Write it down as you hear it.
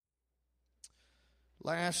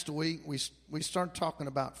Last week, we started talking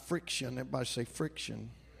about friction. Everybody say friction.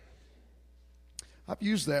 I've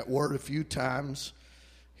used that word a few times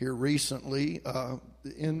here recently.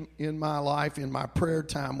 In my life, in my prayer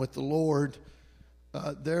time with the Lord,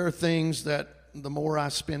 there are things that the more I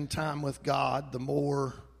spend time with God, the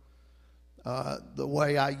more the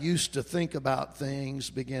way I used to think about things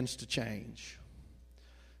begins to change.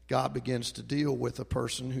 God begins to deal with a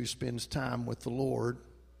person who spends time with the Lord.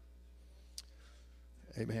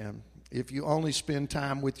 Amen. If you only spend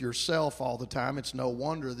time with yourself all the time, it's no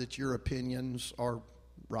wonder that your opinions are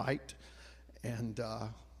right and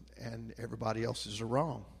everybody else's are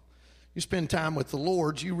wrong. You spend time with the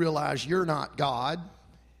Lord, you realize you're not God.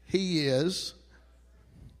 He is.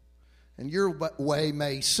 And your way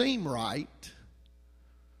may seem right,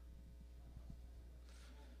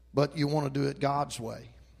 but you want to do it God's way.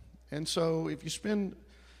 And so if you spend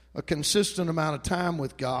a consistent amount of time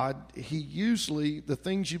with God, He usually, the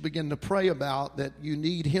things you begin to pray about that you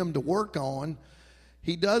need Him to work on,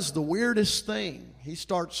 He does the weirdest thing. He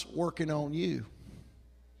starts working on you.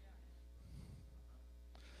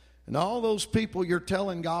 And all those people you're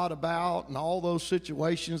telling God about and all those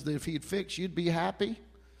situations that if He'd fix, you'd be happy,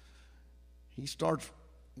 He starts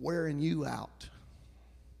wearing you out.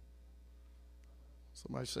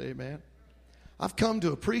 Somebody say amen. I've come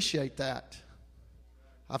to appreciate that.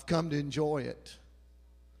 I've come to enjoy it.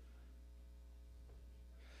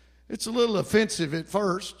 It's a little offensive at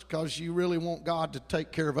first because you really want God to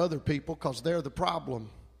take care of other people because they're the problem.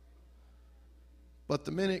 But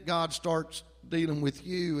the minute God starts dealing with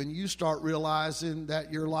you and you start realizing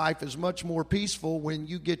that your life is much more peaceful when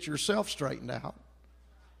you get yourself straightened out,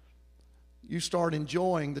 you start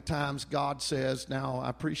enjoying the times God says, now I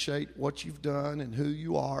appreciate what you've done and who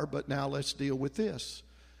you are, but now let's deal with this.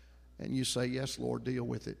 And you say, yes, Lord, deal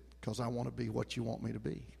with it because I want to be what you want me to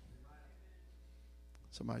be.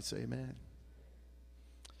 Somebody say amen.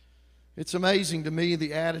 It's amazing to me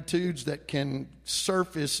the attitudes that can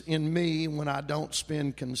surface in me when I don't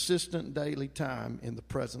spend consistent daily time in the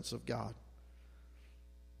presence of God.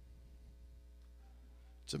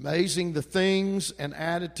 It's amazing the things and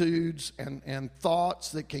attitudes and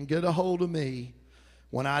thoughts that can get a hold of me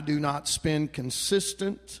when I do not spend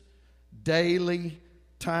consistent daily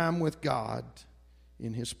time with God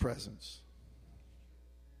in His presence.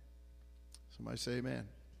 Somebody say amen.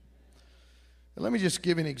 Let me just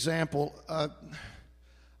give you an example. The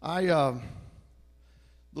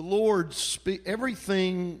Lord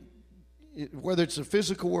everything, whether it's a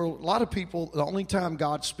physical world, a lot of people, the only time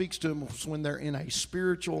God speaks to them is when they're in a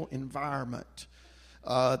spiritual environment.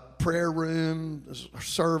 Prayer room,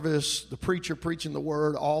 service, the preacher preaching the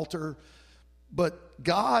word, altar. But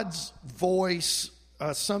God's voice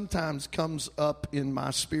sometimes comes up in my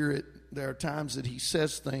spirit. There are times that He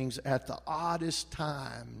says things at the oddest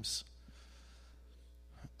times.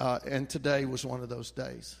 And today was one of those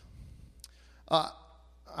days. I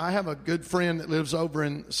have a good friend that lives over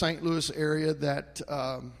in St. Louis area that,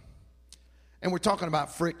 and we're talking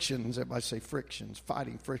about frictions. Everybody say frictions,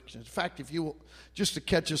 fighting frictions. In fact, if you, just to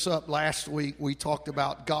catch us up, last week we talked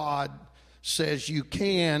about God says you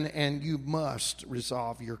can and you must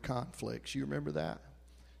resolve your conflicts. You remember that?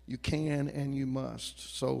 You can and you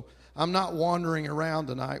must. So I'm not wandering around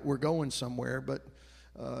tonight. We're going somewhere, but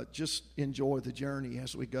just enjoy the journey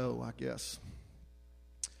as we go, I guess.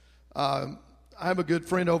 I have a good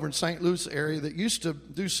friend over in St. Louis area that used to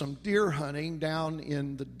do some deer hunting down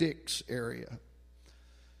in the Dix area.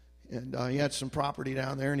 And he had some property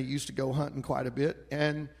down there, and he used to go hunting quite a bit.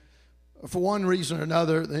 And for one reason or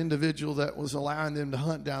another, the individual that was allowing them to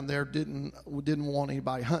hunt down there didn't want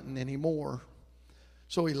anybody hunting anymore.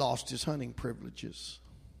 So he lost his hunting privileges.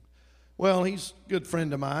 Well, he's a good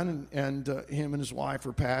friend of mine, and him and his wife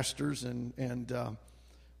are pastors, and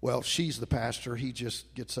well, she's the pastor. He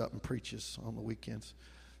just gets up and preaches on the weekends.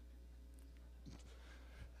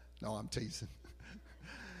 No, I'm teasing.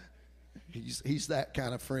 He's that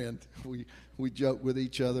kind of friend. We joke with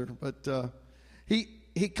each other, but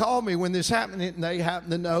he called me when this happened, and they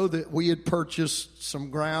happened to know that we had purchased some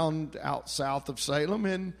ground out south of Salem,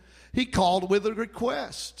 and he called with a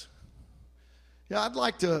request. Yeah, I'd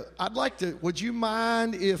like to, would you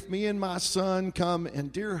mind if me and my son come and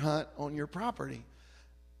deer hunt on your property?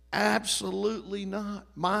 Absolutely not.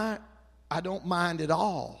 I don't mind at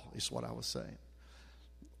all, is what I was saying.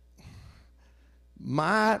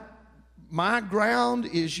 My ground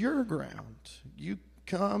is your ground. You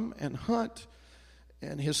come and hunt.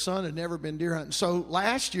 And his son had never been deer hunting. So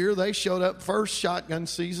last year they showed up first shotgun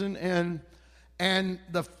season, and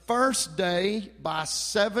the first day by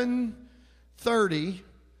 7:30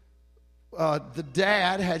 the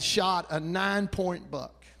dad had shot a 9-point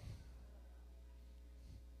buck.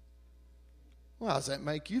 Well, how does that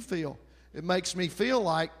make you feel? It makes me feel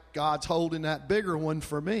like God's holding that bigger one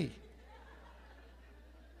for me.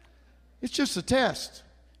 It's just a test.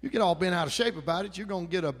 You get all bent out of shape about it, you're going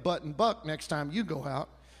to get a button buck next time you go out.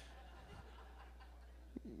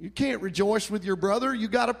 You can't rejoice with your brother. You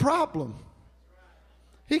got a problem.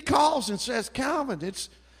 He calls and says, Calvin,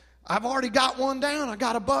 I've already got one down. I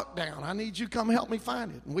got a buck down. I need you to come help me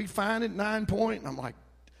find it. And we find it, 9 point. And I'm like,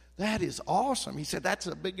 that is awesome. He said, that's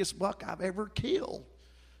the biggest buck I've ever killed.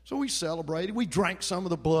 So we celebrated. We drank some of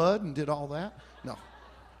the blood and did all that. No,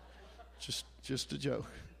 just a joke.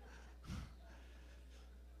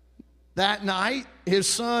 That night, his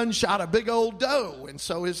son shot a big old doe. And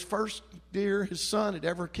so his first deer his son had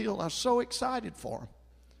ever killed. I was so excited for him.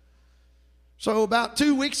 So about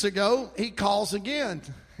 2 weeks ago, he calls again.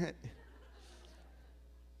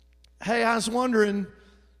 Hey, I was wondering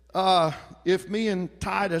if me and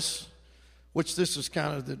Titus, which this is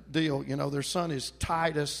kind of the deal, you know, their son is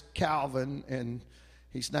Titus Calvin, and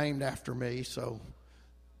he's named after me, so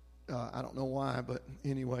I don't know why, but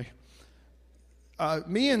anyway.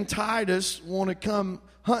 Me and Titus want to come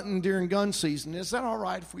hunting during gun season. Is that all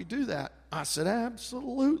right if we do that? I said,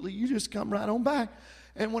 absolutely. You just come right on back.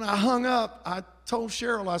 And when I hung up, I told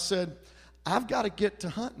Cheryl, I said, I've got to get to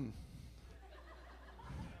hunting.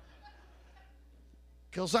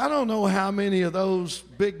 Because I don't know how many of those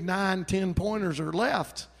big 9, 10-pointers are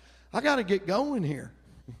left. I got to get going here.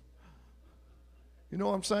 You know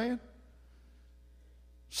what I'm saying?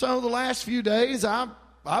 So the last few days,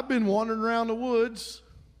 I've been wandering around the woods.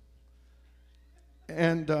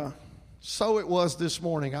 And so it was this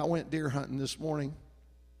morning. I went deer hunting this morning.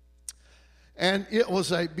 And it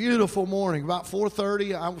was a beautiful morning. About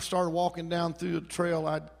 4:30, I started walking down through the trail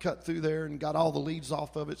I'd cut through there and got all the leaves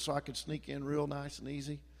off of it so I could sneak in real nice and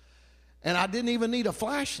easy. And I didn't even need a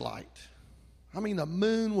flashlight. I mean, the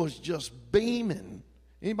moon was just beaming.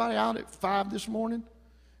 Anybody out at 5 this morning?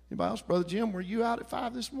 Anybody else? Brother Jim, were you out at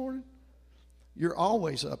 5 this morning? You're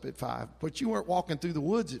always up at 5, but you weren't walking through the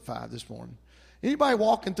woods at 5 this morning. Anybody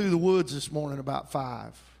walking through the woods this morning about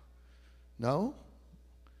 5? No?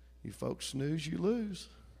 You folks snooze, you lose.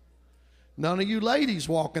 None of you ladies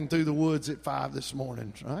walking through the woods at 5 this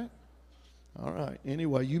morning, right? All right.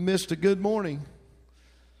 Anyway, you missed a good morning.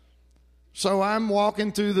 So I'm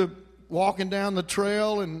walking down the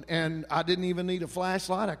trail, and I didn't even need a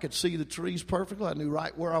flashlight. I could see the trees perfectly. I knew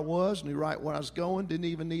right where I was, knew right where I was going. Didn't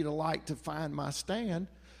even need a light to find my stand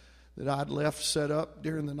that I'd left set up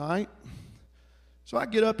during the night. So I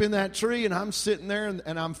get up in that tree, and I'm sitting there,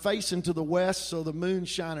 and I'm facing to the west, so the moon's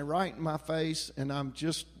shining right in my face, and I'm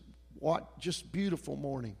just beautiful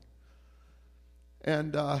morning.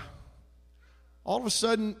 And all of a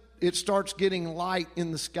sudden, it starts getting light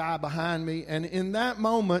in the sky behind me, and in that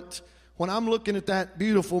moment, when I'm looking at that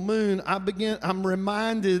beautiful moon, I'm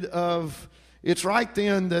reminded of, it's right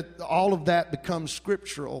then that all of that becomes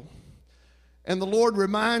scriptural. And the Lord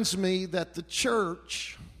reminds me that the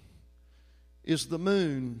church is the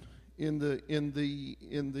moon in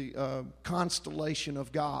the constellation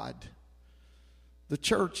of God. The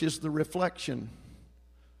church is the reflection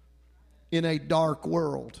in a dark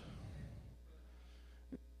world.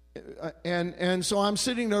 And so I'm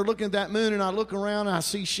sitting there looking at that moon, and I look around and I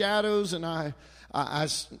see shadows, and I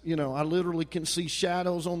literally can see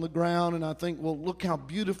shadows on the ground, and I think, well, look how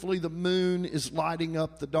beautifully the moon is lighting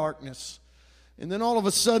up the darkness. And then all of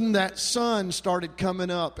a sudden that sun started coming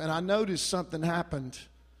up, and I noticed something happened.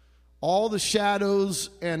 All the shadows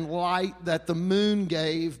and light that the moon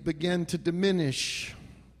gave began to diminish.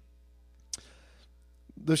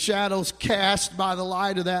 The shadows cast by the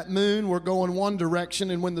light of that moon were going one direction,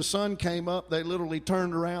 and when the sun came up, they literally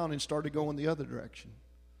turned around and started going the other direction.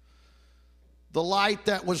 The light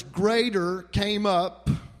that was greater came up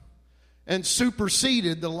and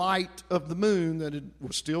superseded the light of the moon that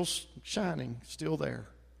was still shining, still there.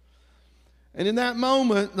 And in that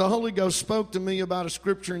moment, the Holy Ghost spoke to me about a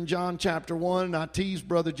scripture in John chapter 1, and I teased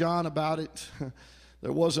Brother John about it.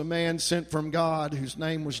 There was a man sent from God whose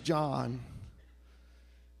name was John.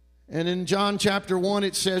 And in John chapter 1,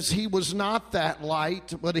 it says, he was not that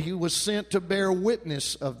light, but he was sent to bear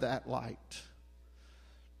witness of that light.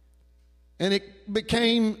 And it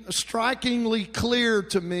became strikingly clear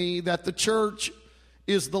to me that the church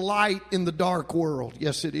is the light in the dark world.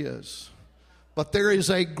 Yes, it is. But there is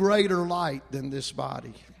a greater light than this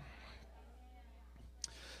body.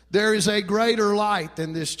 There is a greater light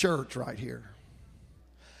than this church right here.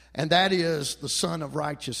 And that is the Son of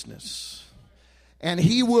Righteousness. And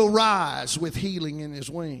he will rise with healing in his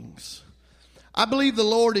wings. I believe the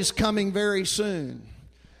Lord is coming very soon.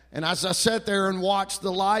 And as I sat there and watched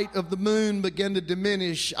the light of the moon begin to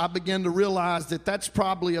diminish, I began to realize that that's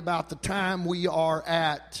probably about the time we are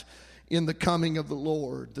at in the coming of the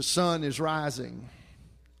Lord. The sun is rising.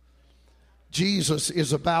 Jesus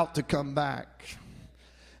is about to come back.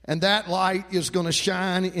 And that light is going to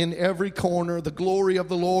shine in every corner. The glory of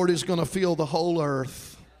the Lord is going to fill the whole earth.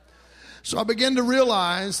 So I began to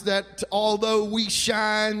realize that although we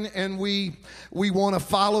shine and we want to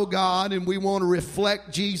follow God and we want to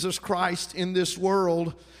reflect Jesus Christ in this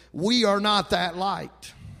world, we are not that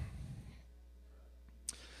light.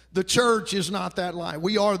 The church is not that light.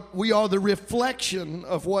 We are the reflection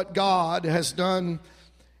of what God has done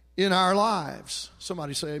in our lives.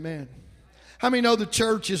 Somebody say amen. How many know the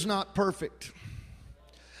church is not perfect?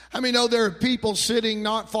 How many know there are people sitting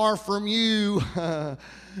not far from you?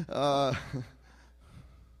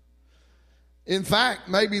 In fact,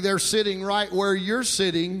 maybe they're sitting right where you're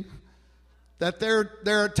sitting, that there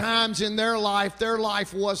are times in their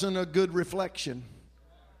life wasn't a good reflection.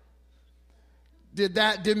 Did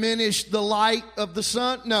that diminish the light of the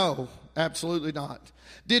sun? No, absolutely not.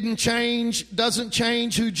 Doesn't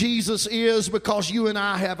change who Jesus is because you and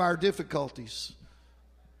I have our difficulties.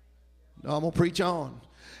 No, I'm going to preach on.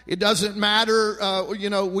 It doesn't matter,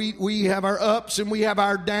 we have our ups and we have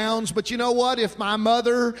our downs. But you know what? If my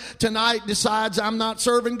mother tonight decides I'm not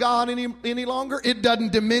serving God any longer, it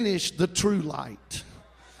doesn't diminish the true light.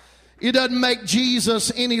 It doesn't make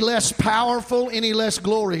Jesus any less powerful, any less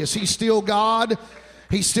glorious. He's still God.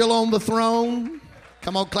 He's still on the throne.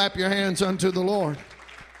 Come on, clap your hands unto the Lord.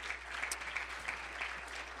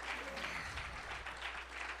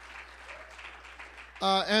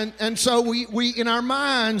 And so we in our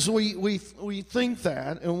minds we think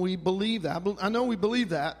that and we believe that. I know we believe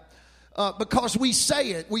that because we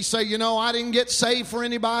say it. We say, I didn't get saved for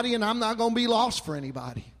anybody, and I'm not going to be lost for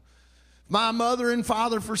anybody. If my mother and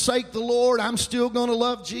father forsake the Lord, I'm still going to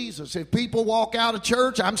love Jesus. If people walk out of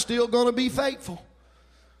church, I'm still going to be faithful.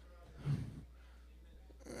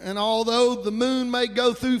 And although the moon may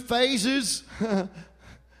go through phases,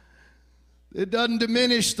 it doesn't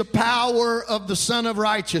diminish the power of the Son of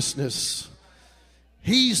Righteousness.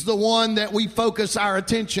 He's the one that we focus our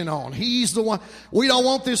attention on. He's the one. We don't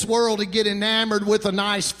want this world to get enamored with a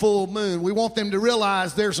nice full moon. We want them to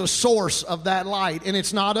realize there's a source of that light, and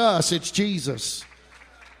it's not us, it's Jesus.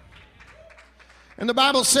 And the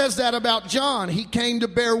Bible says that about John. He came to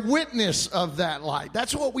bear witness of that light.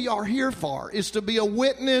 That's what we are here for, is to be a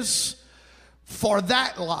witness for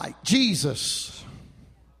that light, Jesus.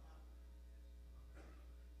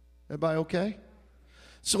 Everybody okay?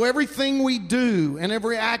 So everything we do and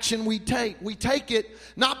every action we take it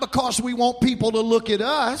not because we want people to look at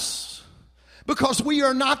us, because we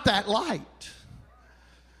are not that light.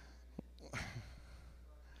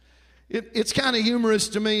 It's kind of humorous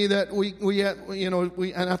to me that we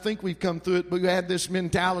and I think we've come through it, but we had this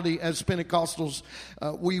mentality as Pentecostals.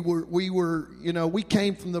 We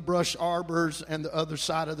came from the brush arbors and the other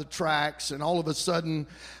side of the tracks, and all of a sudden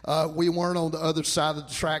we weren't on the other side of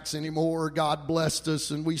the tracks anymore. God blessed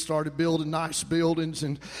us, and we started building nice buildings,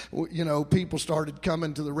 and people started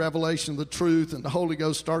coming to the revelation of the truth, and the Holy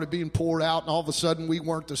Ghost started being poured out, and all of a sudden we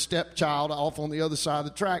weren't the stepchild off on the other side of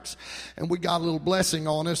the tracks, and we got a little blessing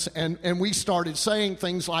on us, and we started saying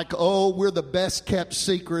things like, oh, we're the best kept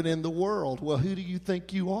secret in the world. Well, who do you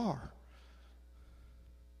think you are?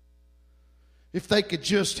 If they could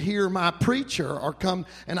just hear my preacher or come,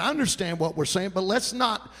 and I understand what we're saying, but let's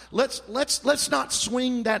not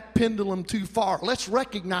swing that pendulum too far. Let's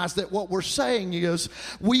recognize that what we're saying is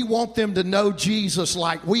we want them to know Jesus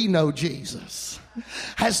like we know Jesus.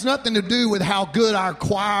 Has nothing to do with how good our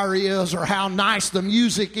choir is or how nice the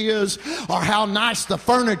music is or how nice the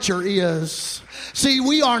furniture is. See,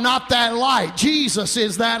 we are not that light. Jesus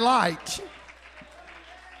is that light.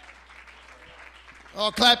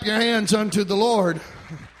 Oh, clap your hands unto the Lord.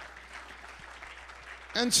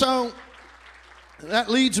 And so that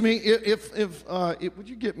leads me, would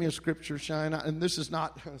you get me a scripture, Shine? And this is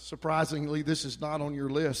not, surprisingly, this is not on your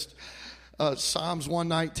list. Psalms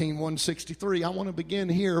 119, 163. I want to begin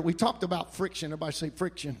here. We talked about friction. Everybody say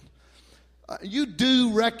friction. You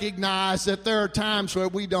do recognize that there are times where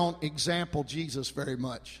we don't example Jesus very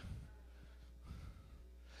much.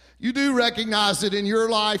 You do recognize that in your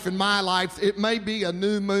life and my life, it may be a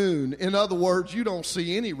new moon. In other words, you don't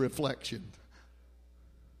see any reflection.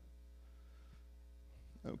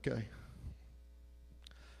 Okay.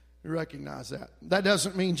 You recognize that. That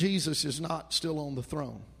doesn't mean Jesus is not still on the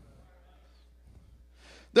throne.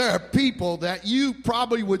 There are people that you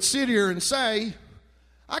probably would sit here and say,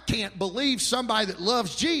 I can't believe somebody that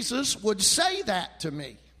loves Jesus would say that to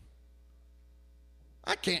me.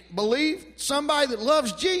 I can't believe somebody that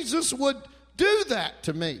loves Jesus would do that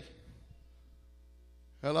to me.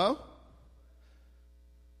 Hello?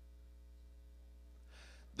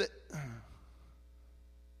 I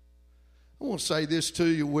want to say this to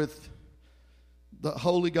you with the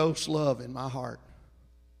Holy Ghost love in my heart.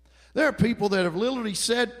 There are people that have literally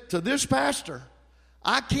said to this pastor,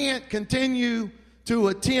 I can't continue to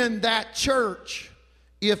attend that church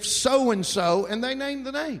if so-and-so, and they named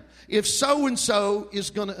the name, if so-and-so is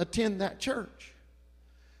going to attend that church.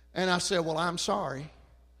 And I said, well, I'm sorry.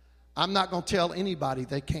 I'm not going to tell anybody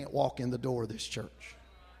they can't walk in the door of this church.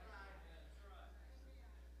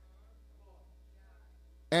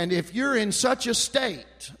 And if you're in such a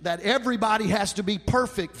state that everybody has to be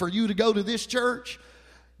perfect for you to go to this church,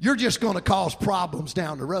 you're just going to cause problems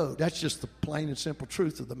down the road. That's just the plain and simple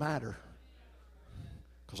truth of the matter.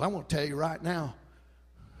 Because I want to tell you right now,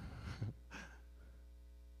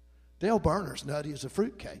 Dale Berner's nutty as a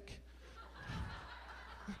fruitcake.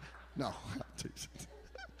 No,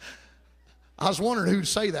 I was wondering who to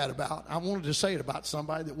say that about. I wanted to say it about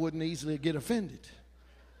somebody that wouldn't easily get offended.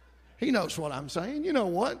 He knows what I'm saying. You know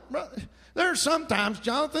what? There are sometimes,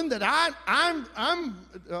 Jonathan, that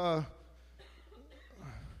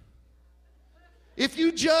if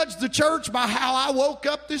you judged the church by how I woke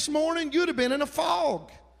up this morning, you'd have been in a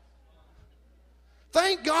fog.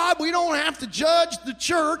 Thank God we don't have to judge the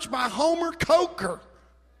church by Homer Coker.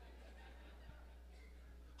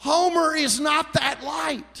 Homer is not that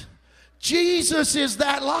light. Jesus is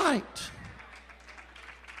that light.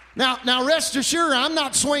 Now rest assured, I'm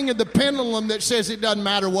not swinging the pendulum that says it doesn't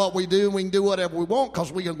matter what we do, we can do whatever we want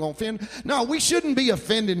because we're going to offend. No, we shouldn't be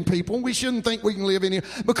offending people. We shouldn't think we can live in here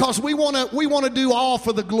because we want to do all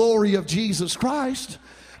for the glory of Jesus Christ.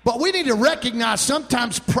 But we need to recognize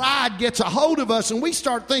sometimes pride gets a hold of us and we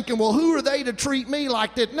start thinking, well, who are they to treat me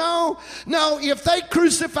like that? No, if they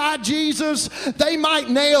crucify Jesus, they might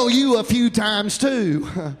nail you a few times too.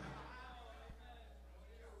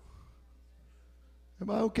 Am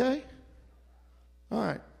I okay? All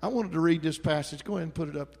right. I wanted to read this passage. Go ahead and put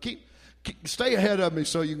it up. Stay ahead of me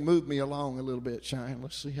so you can move me along a little bit, Shine.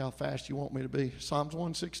 Let's see how fast you want me to be. Psalms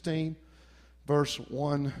 116, verse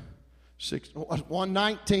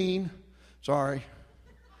 119. Sorry.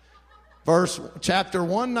 Chapter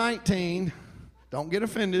 119. Don't get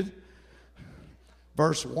offended.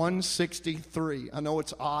 Verse 163. I know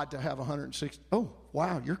it's odd to have 160. Oh,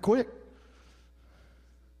 wow, you're quick.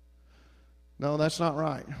 No, that's not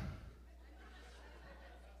right.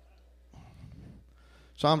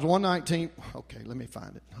 Psalms 119. Okay, let me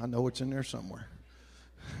find it. I know it's in there somewhere.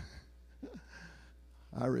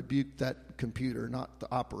 I rebuked that computer, not the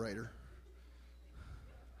operator.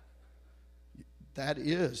 That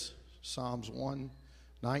is Psalms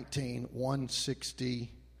 119,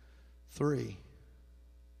 163.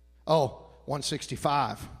 Oh,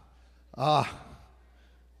 165.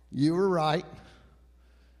 You were right.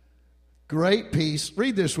 Great peace,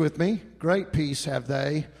 read this with me. Great peace have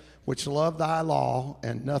they which love thy law,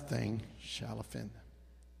 and nothing shall offend them.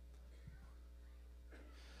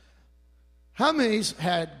 How many's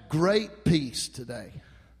had great peace today?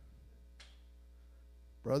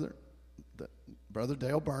 Brother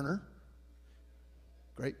Dale Berner,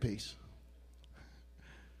 great peace.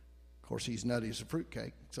 Of course, he's nutty as a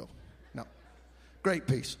fruitcake, so no. Great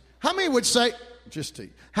peace. How many would say,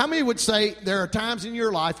 how many would say there are times in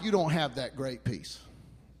your life you don't have that great peace?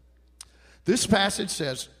 This passage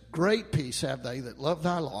says, great peace have they that love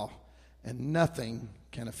thy law, and nothing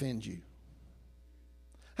can offend you.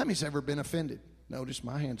 How many's ever been offended? Notice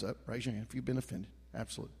my hand's up. Raise your hand if you've been offended.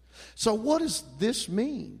 Absolutely. So what does this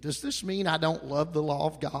mean? Does this mean I don't love the law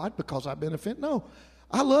of God because I've been offended? No.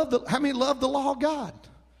 How many love the law of God?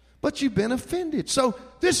 But you've been offended. So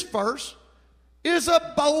this verse is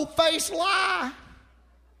a bold-faced lie.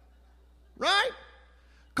 Right?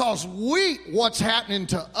 Because what's happening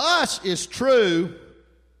to us is true.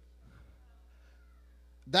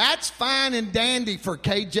 That's fine and dandy for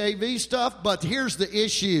KJV stuff, but here's the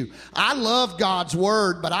issue. I love God's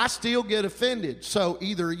word, but I still get offended. So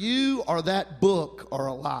either you or that book are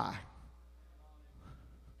a lie.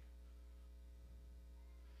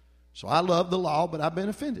 So I love the law, but I've been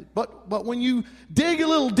offended. But when you dig a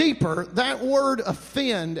little deeper, that word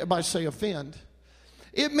offend, everybody say offend,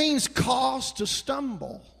 it means cause to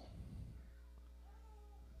stumble.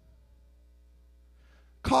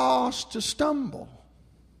 Cause to stumble.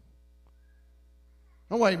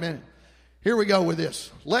 Oh, wait a minute. Here we go with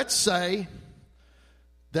this. Let's say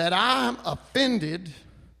that I'm offended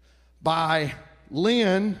by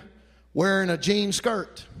Lynn wearing a jean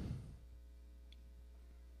skirt.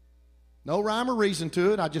 No rhyme or reason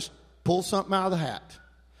to it. I just pull something out of the hat.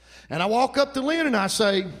 And I walk up to Lynn and I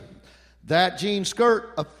say, that jean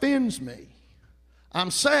skirt offends me.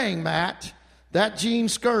 I'm saying, Matt, that jean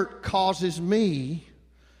skirt causes me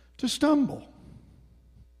to stumble.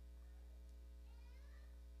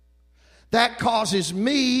 That causes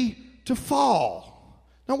me to fall.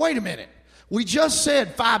 Now, wait a minute. We just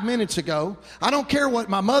said 5 minutes ago, I don't care what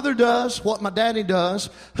my mother does, what my daddy does,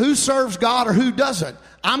 who serves God or who doesn't.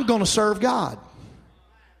 I'm going to serve God.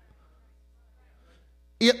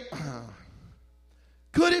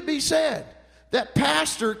 Could it be said that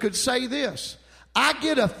pastor could say this? I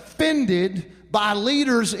get offended by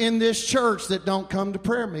leaders in this church that don't come to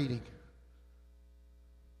prayer meeting.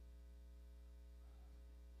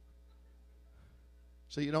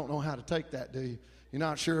 So you don't know how to take that, do you? You're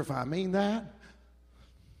not sure if I mean that?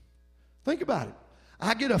 Think about it.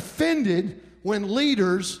 I get offended when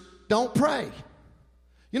leaders don't pray.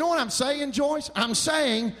 You know what I'm saying, Joyce? I'm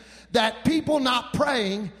saying that people not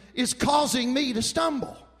praying is causing me to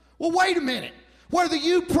stumble. Well, wait a minute. Whether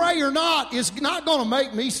you pray or not is not going to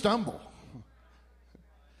make me stumble.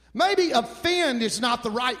 Maybe offend is not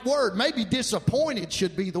the right word. Maybe disappointed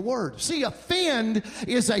should be the word. See, offend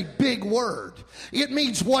is a big word. It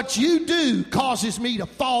means what you do causes me to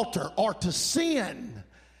falter or to sin.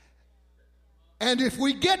 And if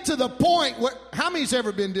we get to the point where, how many's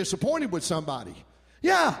ever been disappointed with somebody?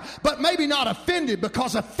 Yeah, but maybe not offended,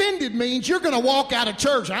 because offended means you're going to walk out of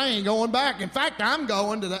church. I ain't going back. In fact, I'm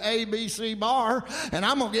going to the ABC bar, and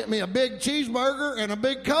I'm going to get me a big cheeseburger and a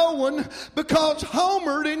big cold one because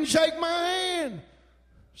Homer didn't shake my hand.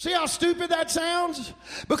 See how stupid that sounds?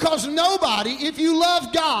 Because nobody, if you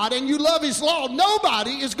love God and you love His law,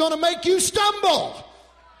 nobody is going to make you stumble.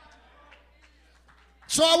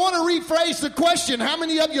 So I want to rephrase the question. How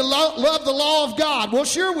many of you love the law of God? Well,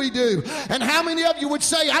 sure we do. And how many of you would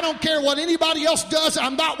say, I don't care what anybody else does,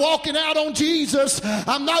 I'm not walking out on Jesus.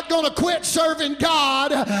 I'm not going to quit serving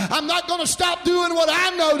God. I'm not going to stop doing what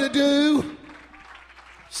I know to do.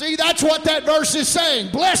 See, that's what that verse is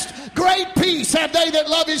saying. Blessed, great peace have they that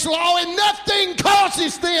love His law, and nothing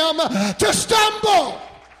causes them to stumble.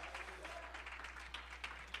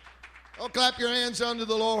 Oh, clap your hands unto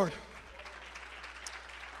the Lord.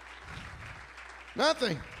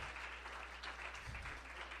 Nothing.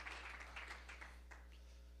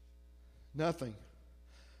 Nothing.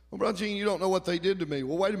 Well, Brother Gene, you don't know what they did to me.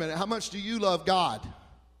 Well, wait a minute. How much do you love God?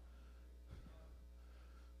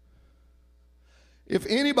 If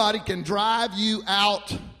anybody can drive you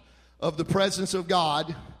out of the presence of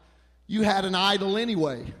God, you had an idol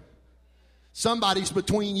anyway. Somebody's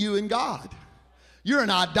between you and God. You're an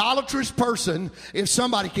idolatrous person if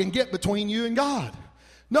somebody can get between you and God.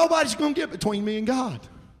 Nobody's going to get between me and God.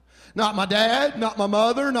 Not my dad, not my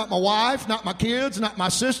mother, not my wife, not my kids, not my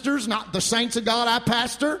sisters, not the saints of God I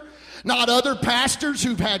pastor, not other pastors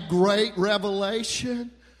who've had great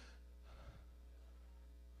revelation.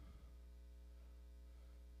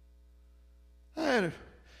 I had an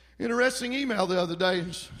interesting email the other day.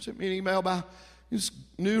 He sent me an email about this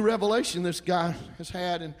new revelation this guy has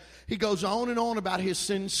had, and he goes on and on about his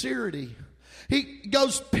sincerity. He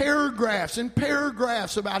goes paragraphs and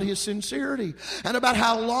paragraphs about his sincerity and about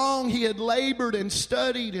how long he had labored and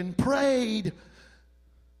studied and prayed.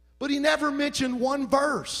 But he never mentioned one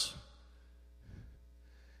verse.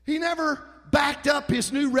 He never backed up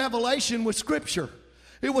his new revelation with Scripture.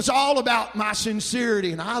 It was all about my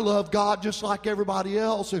sincerity, and I love God just like everybody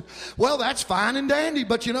else. And, well, that's fine and dandy,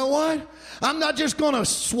 but you know what? I'm not just going to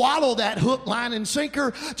swallow that hook, line, and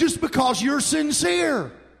sinker just because you're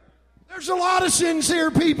sincere. There's a lot of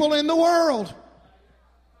sincere people in the world.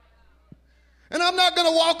 And I'm not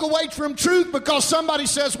going to walk away from truth because somebody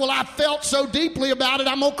says, well, I felt so deeply about it,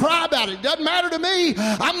 I'm going to cry about it. It doesn't matter to me.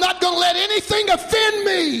 I'm not going to let anything offend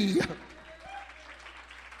me.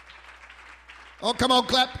 Oh, come on,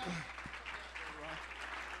 clap.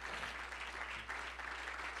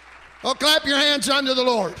 Oh, clap your hands unto the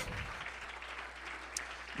Lord.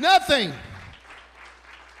 Nothing.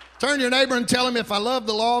 Turn to your neighbor and tell him, if I love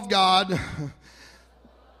the law of God,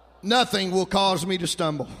 nothing will cause me to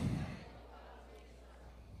stumble.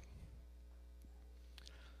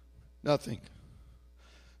 Nothing.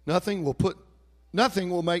 Nothing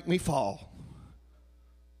will make me fall.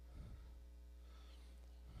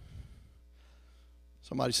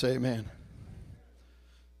 Somebody say amen.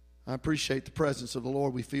 I appreciate the presence of the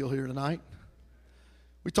Lord we feel here tonight.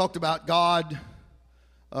 We talked about God.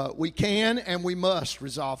 We can and we must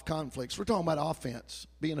resolve conflicts. We're talking about offense,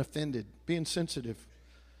 being offended, being sensitive.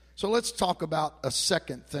 So let's talk about a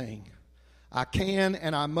second thing. I can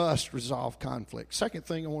and I must resolve conflict. Second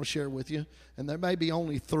thing I want to share with you, and there may be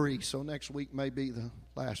only 3, so next week may be the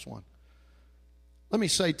last one. Let me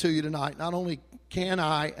say to you tonight, not only can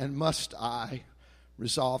I and must I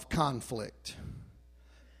resolve conflict.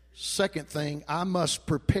 Second thing, I must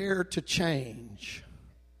prepare to change.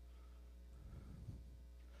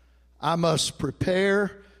 I must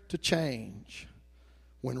prepare to change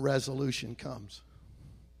when resolution comes.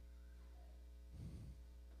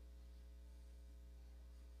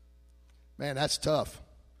 Man, that's tough.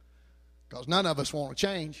 Because none of us want to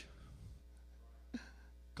change.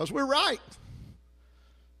 Because we're right.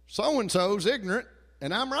 So-and-so's ignorant,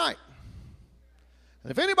 and I'm right.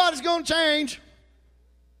 And if anybody's going to change,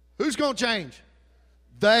 who's going to change?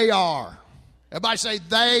 They are. Everybody say,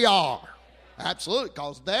 they are. Absolutely,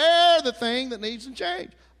 because they're the thing that needs to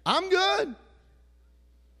change. I'm good.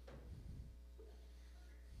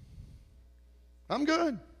 I'm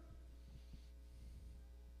good.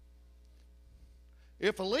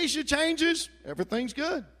 If Alicia changes, everything's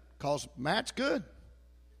good, because Matt's good.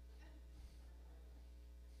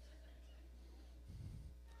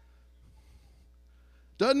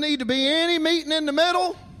 Doesn't need to be any meeting in the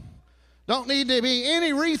middle. Don't need to be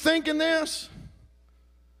any rethinking this.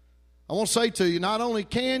 I want to say to you, not only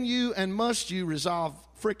can you and must you resolve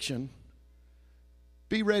friction,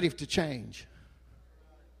 be ready to change.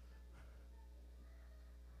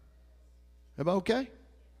 Everybody okay?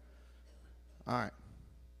 All right.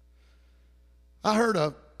 I heard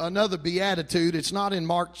another beatitude. It's not in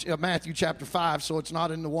Matthew chapter 5, so it's not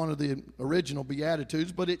in one of the original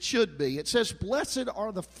beatitudes, but it should be. It says, "Blessed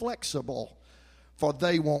are the flexible, for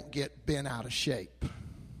they won't get bent out of shape."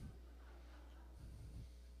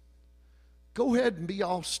 Go ahead and be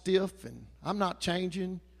all stiff and I'm not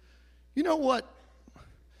changing. You know what?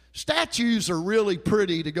 Statues are really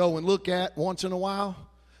pretty to go and look at once in a while.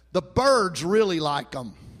 The birds really like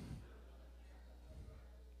them.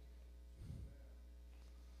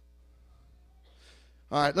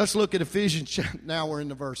 All right, let's look at Ephesians. Now we're in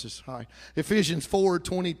the verses. All right, Ephesians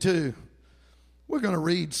 4:22. We're going to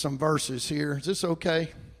read some verses here. Is this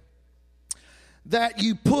okay? That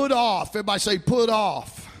you put off. Everybody say put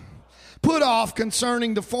off. Put off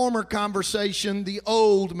concerning the former conversation the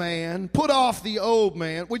old man. Put off the old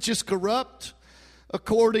man, which is corrupt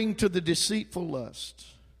according to the deceitful lust.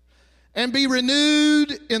 And be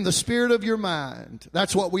renewed in the spirit of your mind.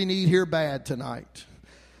 That's what we need here bad tonight.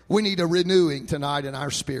 We need a renewing tonight in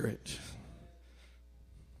our spirit.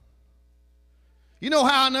 You know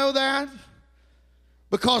how I know that?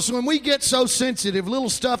 Because when we get so sensitive, little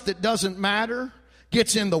stuff that doesn't matter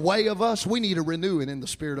gets in the way of us, we need a renewing in the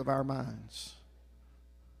spirit of our minds.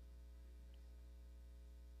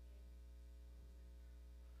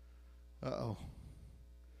 Uh-oh.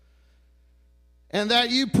 And that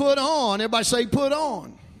you put on. Everybody say put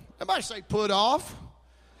on. Everybody say put off.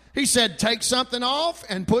 He said take something off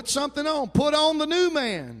and put something on. Put on the new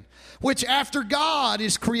man, which after God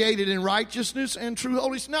is created in righteousness and true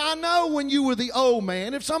holiness. Now I know when you were the old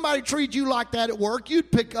man, if somebody treated you like that at work,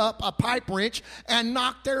 you'd pick up a pipe wrench and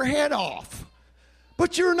knock their head off.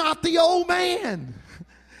 But you're not the old man.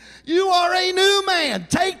 You are a new man.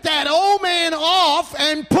 Take that old man off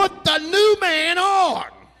and put the new man on.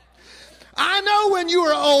 I know when you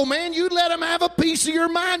were an old man, you let him have a piece of your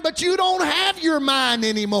mind, but you don't have your mind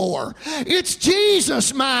anymore. It's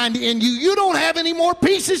Jesus' mind in you. You don't have any more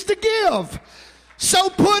pieces to give. So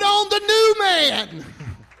put on the new man.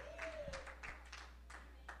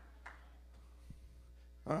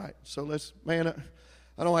 All right, so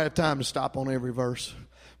I don't have time to stop on every verse.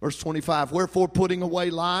 Verse 25, wherefore putting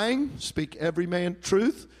away lying, speak every man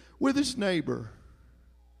truth with his neighbor.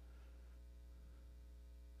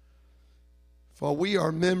 For we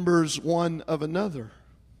are members one of another.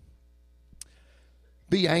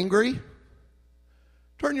 Be angry.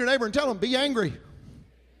 Turn to your neighbor and tell them, be angry.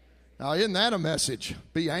 Now, isn't that a message?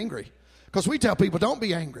 Be angry. Because we tell people, don't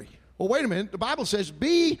be angry. Well, wait a minute. The Bible says,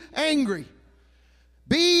 be angry.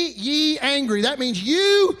 Be ye angry. That means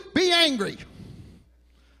you be angry.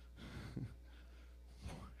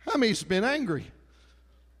 How many's been angry?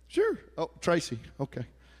 Sure. Oh, Tracy. Okay.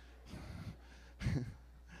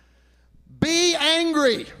 Be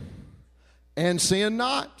angry and sin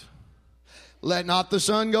not. Let not the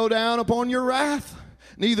sun go down upon your wrath,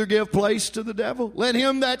 neither give place to the devil. Let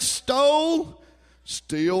him that stole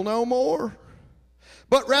steal no more,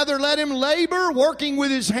 but rather let him labor, working with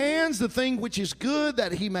his hands the thing which is good,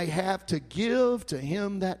 that he may have to give to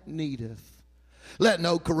him that needeth. Let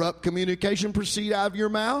no corrupt communication proceed out of your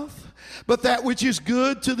mouth, but that which is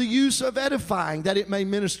good to the use of edifying, that it may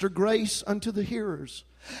minister grace unto the hearers.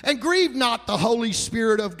 And grieve not the Holy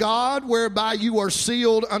Spirit of God, whereby you are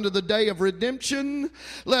sealed unto the day of redemption.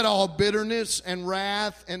 Let all bitterness and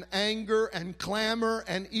wrath and anger and clamor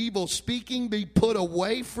and evil speaking be put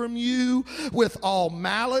away from you with all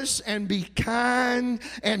malice, and be kind,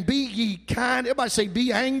 and be ye kind. Everybody say,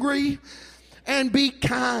 be angry and be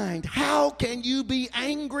kind. How can you be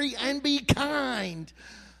angry and be kind?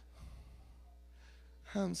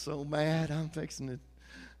 I'm so mad, I'm fixing it.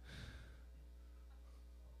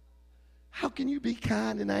 How can you be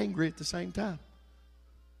kind and angry at the same time?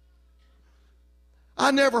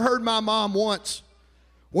 I never heard my mom once,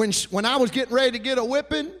 when I was getting ready to get a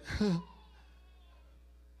whipping,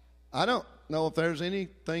 I don't know if there's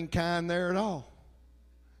anything kind there at all.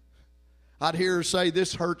 I'd hear her say,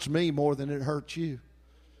 this hurts me more than it hurts you.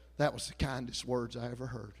 That was the kindest words I ever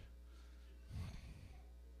heard.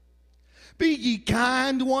 Be ye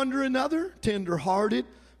kind one to another, tender-hearted,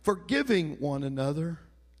 forgiving one another.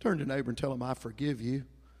 Turn to your neighbor and tell him, I forgive you.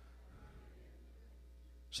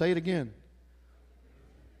 Say it again.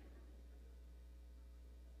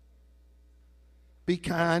 Be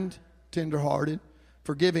kind, tender-hearted,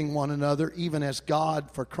 forgiving one another, even as God,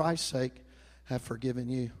 for Christ's sake, have forgiven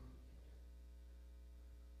you.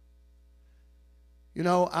 You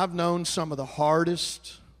know, I've known some of the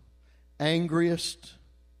hardest, angriest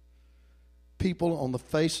people on the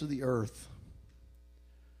face of the earth,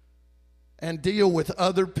 and deal with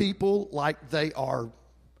other people like they are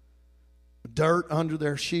dirt under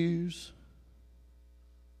their shoes,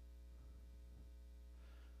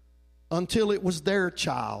 until it was their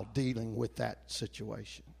child dealing with that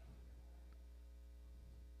situation.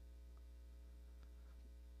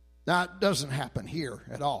 Now, it doesn't happen here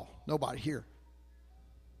at all. Nobody here.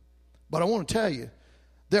 But I want to tell you,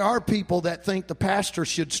 there are people that think the pastor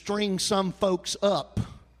should string some folks up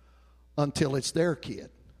until it's their kid.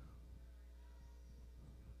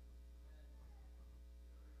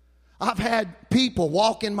 I've had people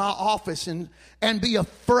walk in my office and be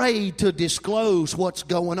afraid to disclose what's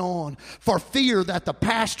going on for fear that the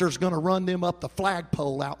pastor's going to run them up the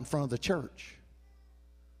flagpole out in front of the church.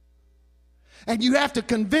 And you have to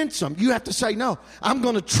convince them. You have to say, no, I'm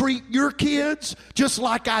going to treat your kids just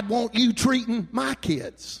like I'd want you treating my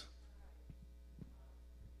kids.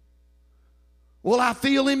 Well, I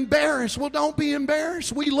feel embarrassed. Well, don't be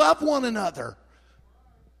embarrassed. We love one another.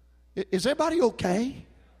 Is everybody okay?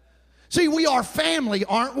 See, we are family,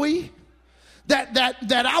 aren't we?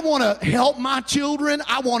 That I want to help my children.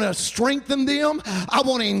 I want to strengthen them. I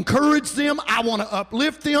want to encourage them. I want to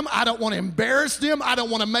uplift them. I don't want to embarrass them. I don't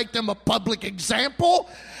want to make them a public example.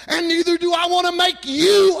 And neither do I want to make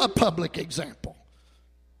you a public example.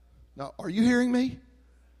 Now, are you hearing me?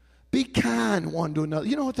 Be kind one to another.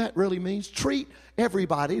 You know what that really means? Treat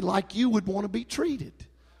everybody like you would want to be treated.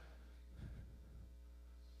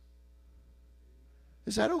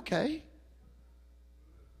 Is that okay?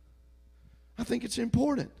 I think it's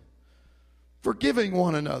important. Forgiving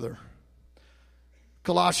one another.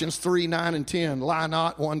 Colossians 3, 9 and 10. Lie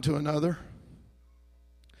not one to another,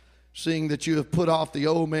 seeing that you have put off the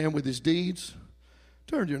old man with his deeds.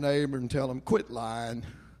 Turn to your neighbor and tell him, quit lying.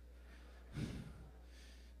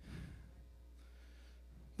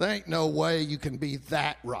 There ain't no way you can be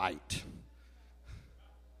that right.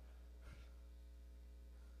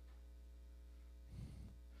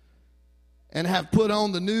 And have put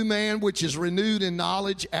on the new man, which is renewed in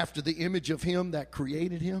knowledge after the image of him that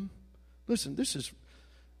created him. Listen, this is,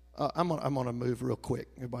 I'm going to move real quick.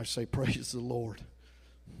 Everybody say, praise the Lord.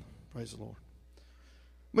 Praise the Lord.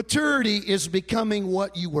 Maturity is becoming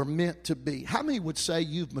what you were meant to be. How many would say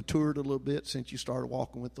you've matured a little bit since you started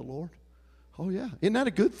walking with the Lord? Oh, yeah. Isn't that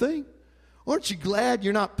a good thing? Aren't you glad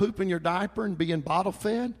you're not pooping your diaper and being bottle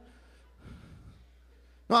fed?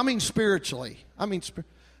 No, I mean spiritually.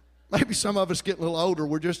 Maybe some of us get a little older.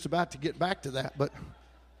 We're just about to get back to that. But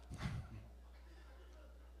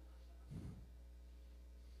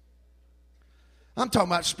I'm talking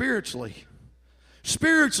about spiritually.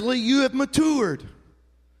 Spiritually, you have matured.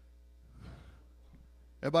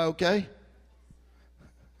 Everybody okay?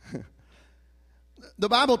 The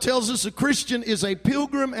Bible tells us a Christian is a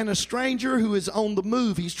pilgrim and a stranger who is on the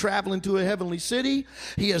move. He's traveling to a heavenly city.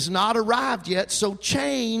 He has not arrived yet, so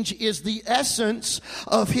change is the essence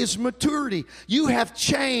of his maturity. You have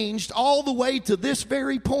changed all the way to this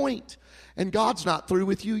very point, and God's not through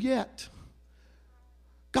with you yet.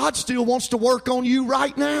 God still wants to work on you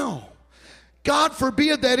right now. God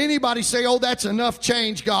forbid that anybody say, oh, that's enough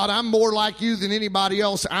change, God. I'm more like you than anybody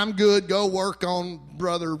else. I'm good. Go work on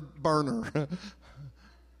Brother Burner.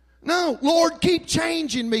 No, Lord, keep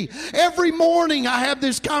changing me. Every morning I have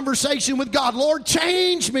this conversation with God. Lord,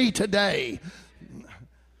 change me today.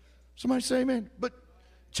 Somebody say amen. But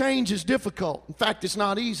change is difficult. In fact, it's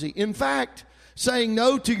not easy. In fact, saying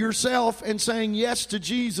no to yourself and saying yes to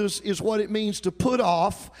Jesus is what it means to put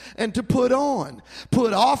off and to put on.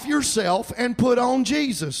 Put off yourself and put on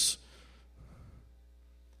Jesus.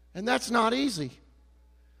 And that's not easy.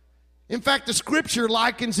 In fact, the scripture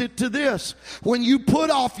likens it to this. When you put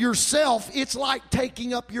off yourself, it's like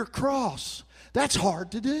taking up your cross. That's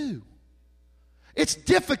hard to do. It's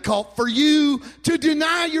difficult for you to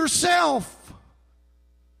deny yourself.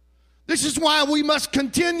 This is why we must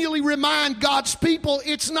continually remind God's people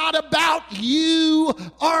it's not about you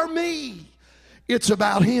or me. It's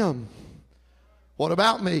about Him. What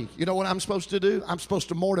about me? You know what I'm supposed to do? I'm supposed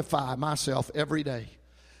to mortify myself every day.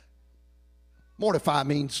 Mortify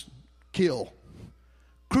means kill.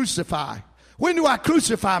 Crucify. When do I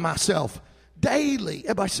crucify myself? Daily.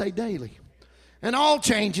 Everybody say daily. And all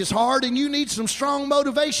change is hard, and you need some strong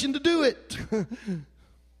motivation to do it.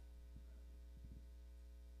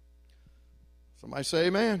 Somebody say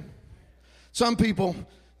amen. Some people,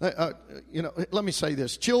 let me say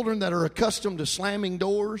this. Children that are accustomed to slamming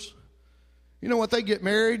doors, you know what? They get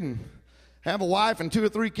married and have a wife and 2 or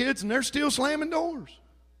 3 kids, and they're still slamming doors.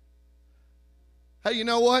 Hey, you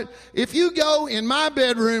know what? If you go in my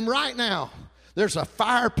bedroom right now, there's a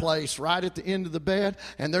fireplace right at the end of the bed,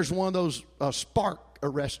 and there's one of those spark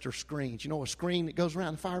arrestor screens. You know, a screen that goes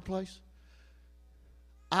around the fireplace?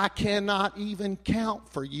 I cannot even count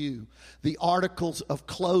for you the articles of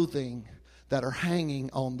clothing that are hanging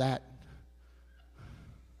on that.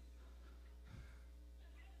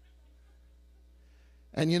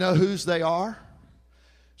 And you know whose they are?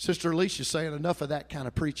 Sister Alicia's saying enough of that kind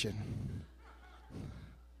of preaching.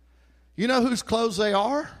 You know whose clothes they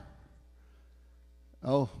are?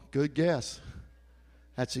 Oh, good guess.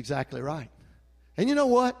 That's exactly right. And you know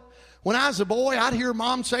what? When I was a boy, I'd hear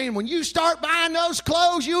Mom saying, when you start buying those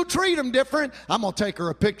clothes, you'll treat them different. I'm going to take her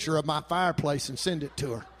a picture of my fireplace and send it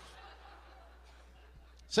to her.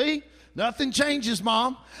 See? Nothing changes,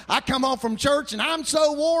 Mom. I come home from church and I'm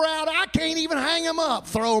so wore out, I can't even hang them up.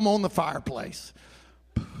 Throw them on the fireplace.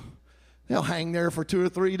 They'll hang there for 2 or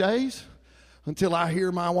 3 days until I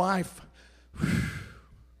hear my wife.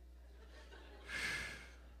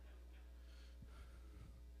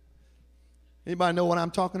 Anybody know what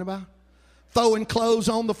I'm talking about? Throwing clothes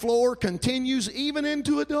on the floor continues even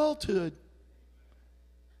into adulthood.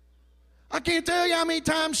 I can't tell you how many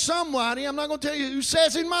times somebody, I'm not going to tell you who,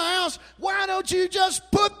 says in my house, why don't you just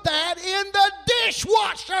put that in the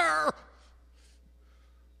dishwasher?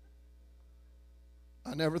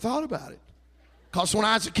 I never thought about it. Because when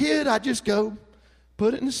I was a kid, I'd just go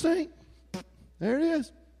put it in the sink. There it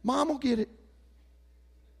is. Mom will get it.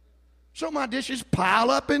 So my dishes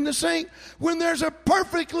pile up in the sink when there's a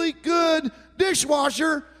perfectly good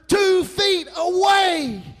dishwasher 2 feet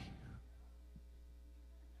away.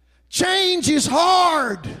 Change is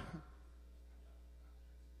hard.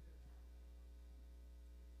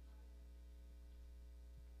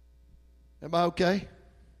 Am I okay?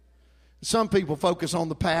 Some people focus on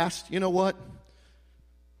the past. You know what?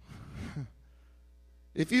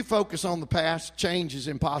 If you focus on the past, change is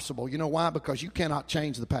impossible. You know why? Because you cannot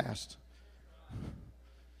change the past.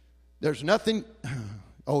 There's nothing.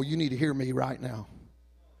 Oh, you need to hear me right now.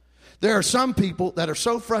 There are some people that are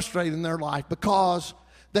so frustrated in their life because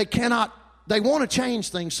they want to change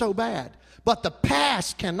things so bad, but the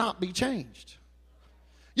past cannot be changed.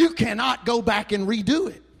 You cannot go back and redo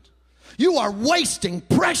it. You are wasting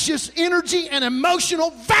precious energy and emotional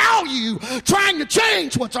value trying to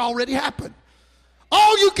change what's already happened.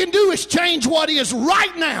 All you can do is change what is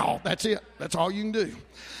right now. That's it. That's all you can do.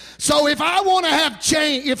 So if I want to have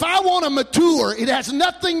change, if I want to mature, it has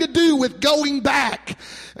nothing to do with going back.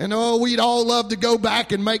 And we'd all love to go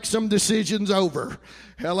back and make some decisions over.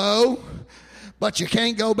 Hello? But you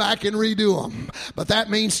can't go back and redo them. But that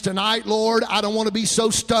means tonight, Lord, I don't want to be so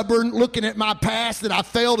stubborn looking at my past that I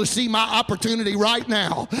fail to see my opportunity right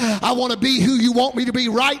now. I want to be who you want me to be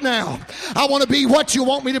right now. I want to be what you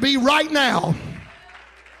want me to be right now.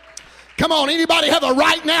 Come on, anybody have a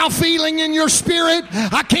right now feeling in your spirit?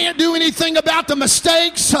 I can't do anything about the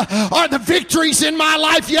mistakes or the victories in my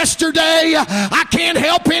life yesterday. I can't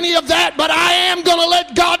help any of that, but I am going to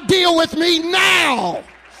let God deal with me now.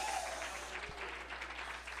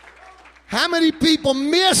 How many people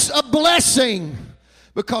miss a blessing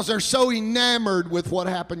because they're so enamored with what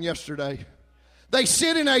happened yesterday? They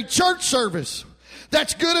sit in a church service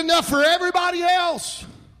that's good enough for everybody else.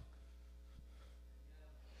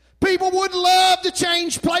 People would love to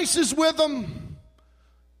change places with them.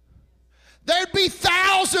 There'd be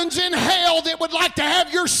thousands in hell that would like to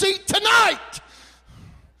have your seat tonight.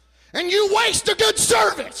 And you waste a good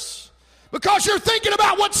service because you're thinking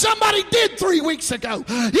about what somebody did 3 weeks ago.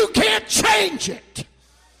 You can't change it.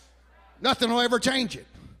 Nothing will ever change it.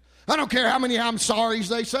 I don't care how many I'm sorry's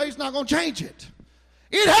they say, it's not going to change it.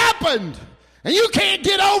 It happened, and you can't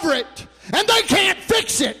get over it, and they can't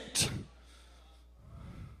fix it.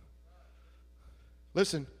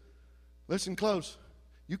 Listen close.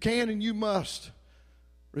 You can and you must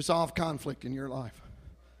resolve conflict in your life.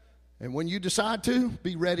 And when you decide to,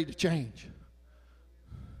 be ready to change.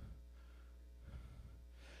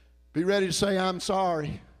 Be ready to say, I'm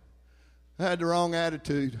sorry. I had the wrong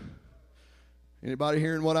attitude. Anybody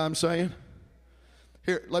hearing what I'm saying?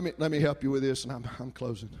 Here, let me help you with this, and I'm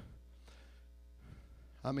closing.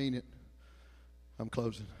 I mean it. I'm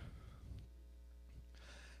closing.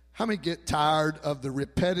 How many get tired of the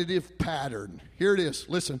repetitive pattern? Here it is.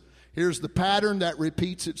 Listen. Here's the pattern that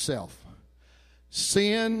repeats itself.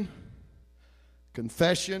 Sin,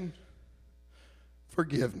 confession,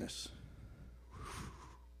 forgiveness.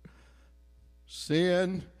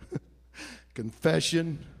 Sin,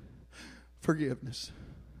 confession, forgiveness.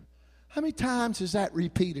 How many times is that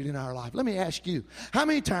repeated in our life? Let me ask you, how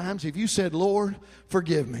many times have you said, Lord,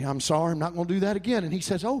 forgive me. I'm sorry, I'm not going to do that again. And he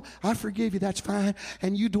says, oh, I forgive you, that's fine.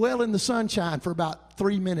 And you dwell in the sunshine for about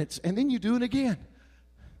 3 minutes, and then you do it again.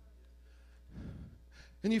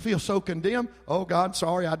 And you feel so condemned. Oh, God,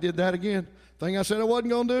 sorry, I did that again. Thing I said I wasn't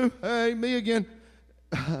going to do. Hey, me again.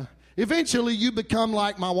 Eventually, you become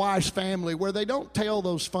like my wife's family, where they don't tell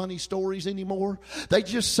those funny stories anymore. They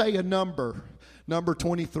just say a number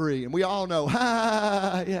 23, and we all know,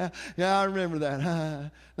 yeah, I remember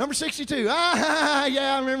that. Number 62, yeah,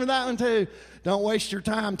 I remember that one too. Don't waste your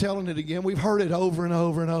time telling it again. We've heard it over and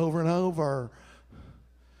over and over and over.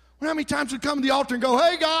 Well, how many times we come to the altar and go,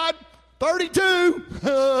 hey, God,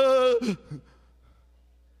 32.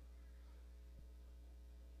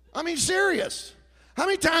 I mean, serious. How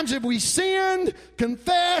many times have we sinned,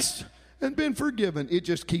 confessed, and been forgiven? It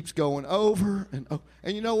just keeps going over and over.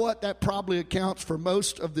 And you know what? That probably accounts for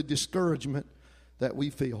most of the discouragement that we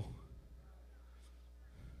feel.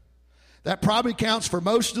 That probably accounts for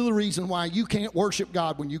most of the reason why you can't worship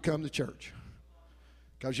God when you come to church.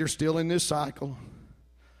 Because you're still in this cycle.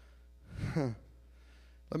 Let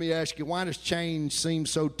me ask you, why does change seem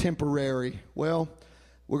so temporary? Well,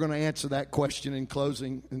 we're going to answer that question in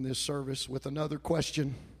closing in this service with another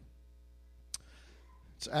question.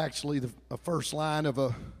 It's actually the first line of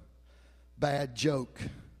a bad joke.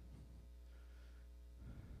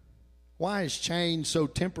 Why is change so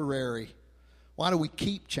temporary? Why do we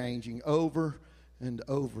keep changing over and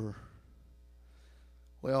over?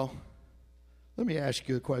 Well, let me ask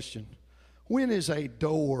you a question. When is a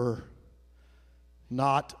door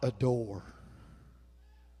not a door?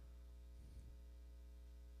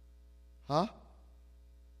 Huh?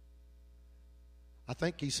 I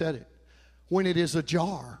think he said it. When it is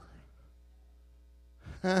ajar.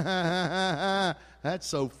 That's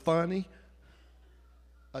so funny.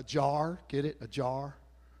 A jar, get it? A jar.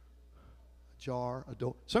 A jar, a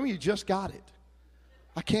door. Some of you just got it.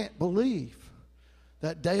 I can't believe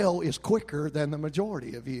that Dale is quicker than the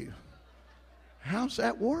majority of you. How's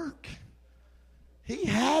that work? He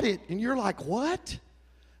had it, and you're like, what?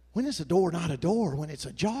 When is a door not a door? When it's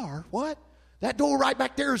a jar? What? That door right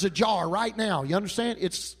back there is ajar right now. You understand?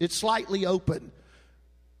 It's slightly open.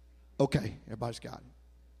 Okay, everybody's got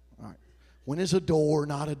it. All right. When is a door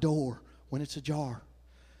not a door? When it's ajar.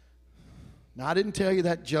 Now, I didn't tell you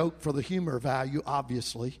that joke for the humor value,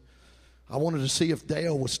 obviously. I wanted to see if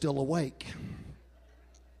Dale was still awake.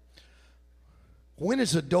 When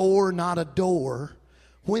is a door not a door?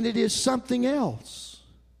 When it is something else.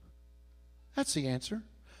 That's the answer.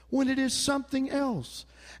 When it is something else.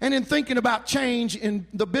 And in thinking about change, in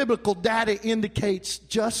the biblical data indicates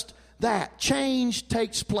just that. Change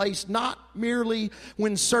takes place not merely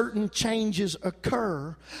when certain changes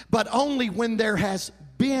occur, but only when there has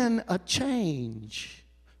been a change.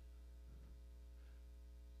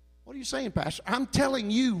 What are you saying, Pastor? I'm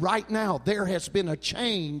telling you right now, there has been a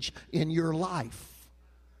change in your life.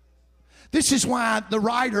 This is why the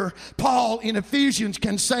writer, Paul, in Ephesians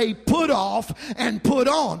can say put off and put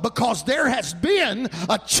on, because there has been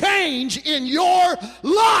a change in your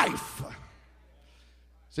life.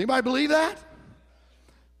 Does anybody believe that?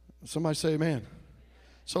 Somebody say amen.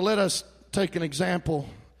 So let us take an example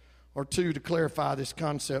or two to clarify this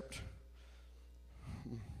concept.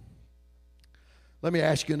 Let me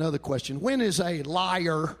ask you another question. When is a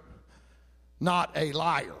liar not a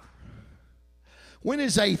liar? When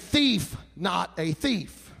is a thief not a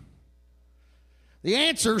thief? The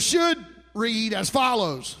answer should read as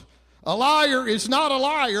follows. A liar is not a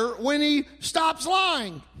liar when he stops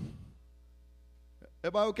lying.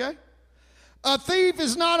 Everybody okay? A thief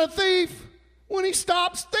is not a thief when he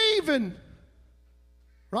stops thieving.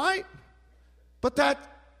 Right? But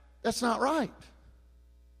that's not right.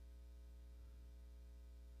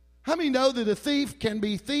 How many know that a thief can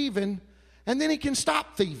be thieving and then he can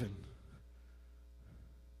stop thieving?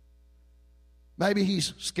 Maybe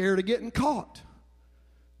he's scared of getting caught.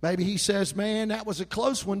 Maybe he says, man, that was a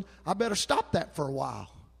close one. I better stop that for a while.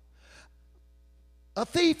 A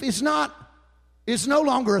thief is no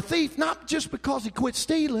longer a thief, not just because he quit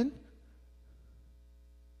stealing.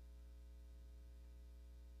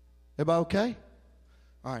 Everybody okay?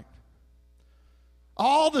 All right.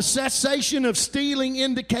 All the cessation of stealing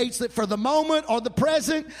indicates that for the moment or the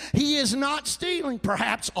present, he is not stealing.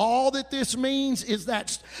 Perhaps all that this means is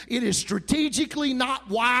that it is strategically not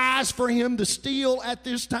wise for him to steal at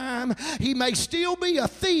this time. He may still be a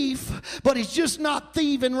thief, but he's just not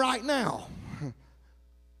thieving right now.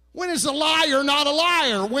 When is a liar not a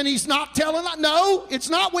liar? When he's not telling? No, it's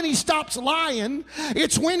not when he stops lying.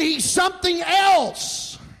 It's when he's something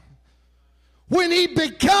else. When he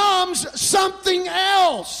becomes something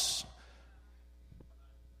else.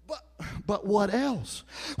 But what else?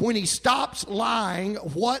 When he stops lying,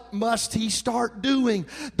 what must he start doing?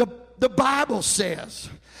 The Bible says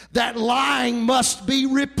that lying must be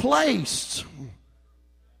replaced.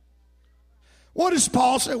 What does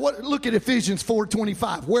Paul say? Look at Ephesians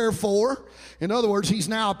 4:25. Wherefore, in other words, he's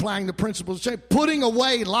now applying the principles, putting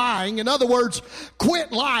away lying. In other words,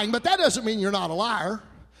 quit lying. But that doesn't mean you're not a liar.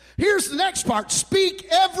 Here's the next part. Speak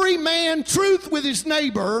every man truth with his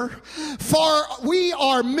neighbor, for we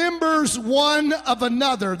are members one of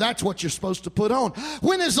another. That's what you're supposed to put on.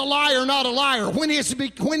 When is a liar not a liar? When he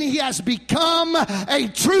has become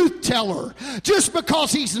a truth teller. Just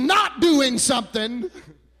because he's not doing something.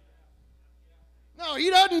 No,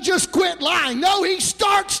 he doesn't just quit lying. No, he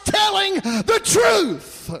starts telling the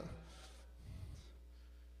truth.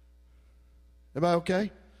 Everybody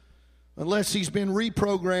okay? Unless he's been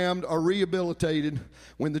reprogrammed or rehabilitated,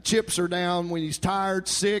 when the chips are down, when he's tired,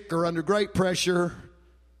 sick, or under great pressure.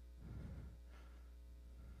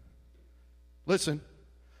 Listen,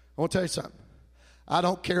 I want to tell you something. I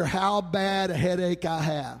don't care how bad a headache I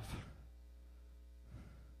have.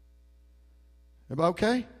 Everybody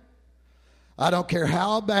okay? I don't care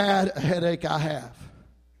how bad a headache I have.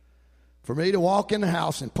 For me to walk in the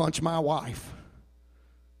house and punch my wife.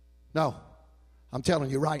 No, I'm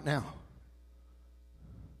telling you right now.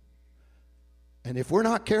 And if we're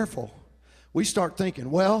not careful, we start thinking,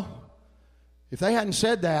 well, if they hadn't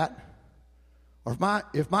said that, or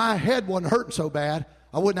if my head wasn't hurting so bad,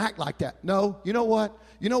 I wouldn't act like that. No, you know what?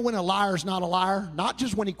 You know when a liar's not a liar? Not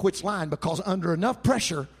just when he quits lying, because under enough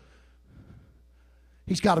pressure,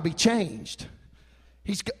 he's got to be changed.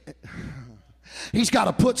 He's got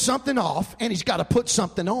to put something off, and he's got to put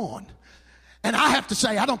something on. And I have to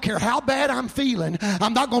say, I don't care how bad I'm feeling,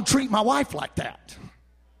 I'm not going to treat my wife like that.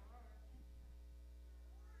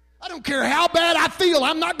 I don't care how bad I feel,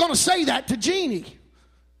 I'm not going to say that to Jeannie.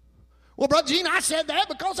 Well, Brother Gene, I said that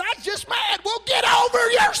because I was just mad. Well, get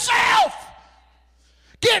over yourself.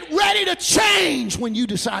 Get ready to change when you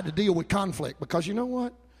decide to deal with conflict. Because you know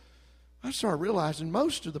what? I started realizing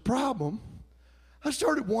most of the problem, I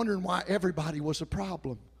started wondering why everybody was a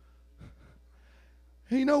problem.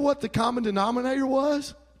 And you know what the common denominator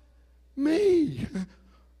was? Me.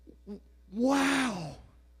 Wow.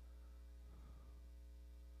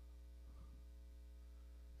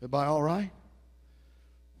 Everybody all right?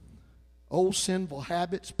 Old sinful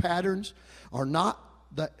habits, patterns are not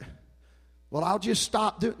that, well, I'll just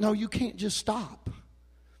stop doing. No, you can't just stop.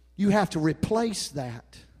 You have to replace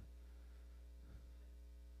that.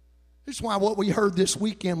 This is why what we heard this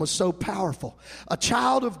weekend was so powerful. A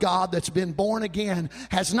child of God that's been born again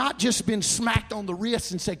has not just been smacked on the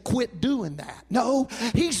wrist and said, quit doing that. No,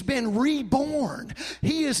 he's been reborn.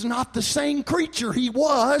 He is not the same creature he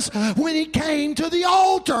was when he came to the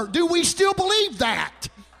altar. Do we still believe that?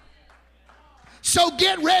 So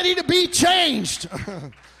get ready to be changed.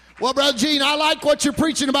 Well, Brother Gene, I like what you're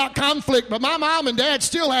preaching about conflict, but my mom and dad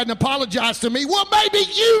still hadn't apologized to me. Well, maybe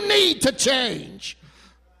you need to change.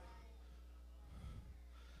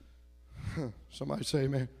 Somebody say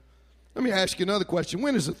amen. Let me ask you another question.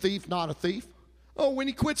 When is a thief not a thief? Oh, when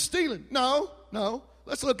he quits stealing. No.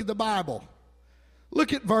 Let's look at the Bible.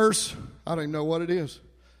 Look at verse, I don't even know what it is.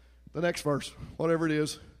 The next verse, whatever it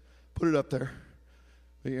is, put it up there.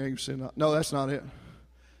 No, that's not it.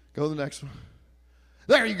 Go to the next one.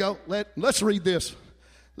 There you go. Let's read this.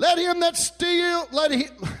 Let him who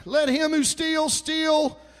steals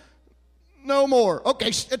steal no more.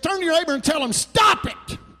 Okay, turn to your neighbor and tell him, stop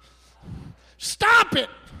it. Stop it.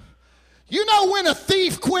 You know when a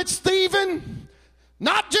thief quits thieving?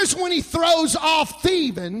 Not just when he throws off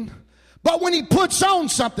thieving, but when he puts on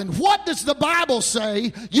something. What does the Bible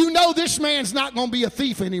say? You know this man's not going to be a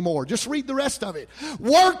thief anymore. Just read the rest of it.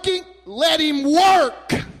 Working, let him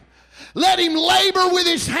work. Let him labor with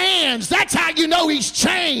his hands. That's how you know he's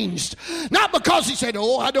changed. Not because he said,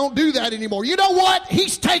 oh, I don't do that anymore. You know what?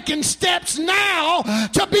 He's taking steps now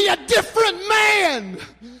to be a different man.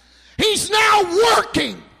 He's now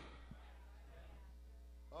working.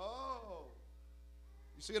 Oh.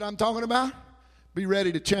 You see what I'm talking about? Be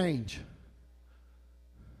ready to change.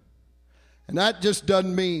 And that just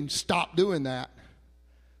doesn't mean stop doing that.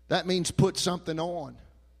 That means put something on.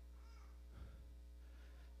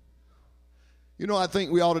 You know what I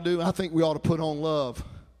think we ought to do? I think we ought to put on love.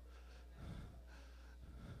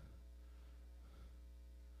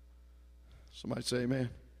 Somebody say amen.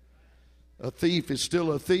 A thief is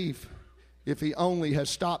still a thief. If he only has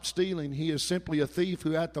stopped stealing, he is simply a thief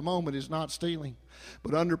who at the moment is not stealing.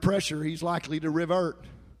 But under pressure, he's likely to revert.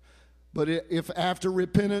 But if after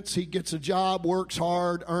repentance he gets a job, works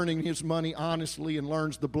hard, earning his money honestly, and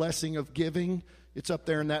learns the blessing of giving, it's up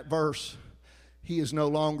there in that verse, he is no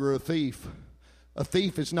longer a thief. A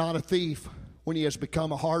thief is not a thief when he has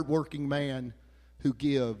become a hardworking man who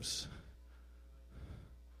gives.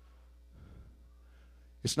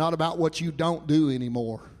 It's not about what you don't do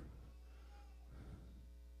anymore.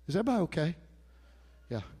 Is everybody okay?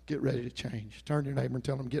 Yeah, get ready to change. Turn to your neighbor and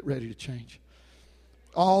tell them, get ready to change.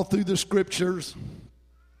 All through the scriptures,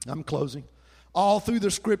 I'm closing. All through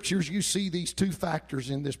the scriptures, you see these two factors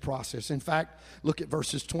in this process. In fact, look at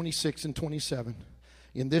verses 26 and 27.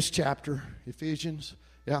 In this chapter, Ephesians,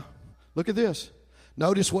 look at this.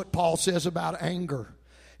 Notice what Paul says about anger.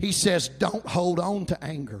 He says, don't hold on to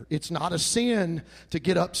anger. It's not a sin to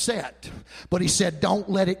get upset. But he said, don't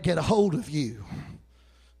let it get a hold of you.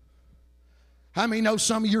 How many know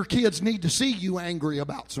some of your kids need to see you angry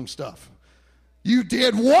about some stuff? You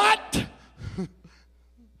did what?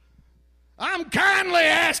 I'm kindly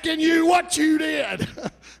asking you what you did.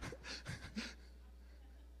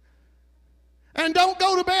 And don't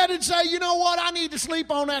go to bed and say, you know what, I need to sleep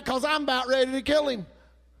on that because I'm about ready to kill him.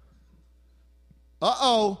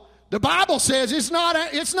 Uh-oh. The Bible says it's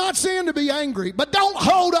not sin to be angry, but don't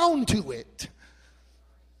hold on to it.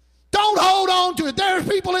 Don't hold on to it. There's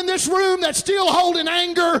people in this room that's still holding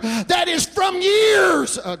anger that is from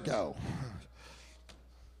years ago.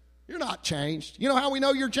 You're not changed. You know how we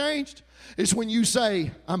know you're changed? It's when you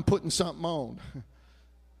say, I'm putting something on.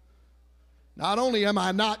 Not only am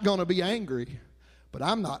I not going to be angry, but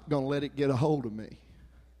I'm not going to let it get a hold of me.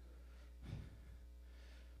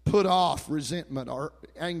 Put off resentment or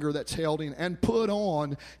anger that's held in, and put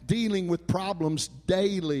on dealing with problems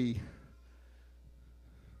daily.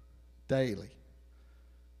 Daily.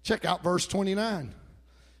 Check out verse 29.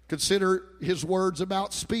 Consider his words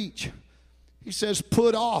about speech. He says,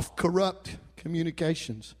 put off corrupt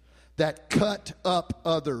communications that cut up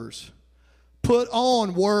others. Put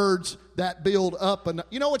on words that build up.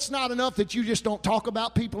 You know, it's not enough that you just don't talk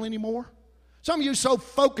about people anymore. Some of you are so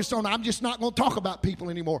focused on, I'm just not going to talk about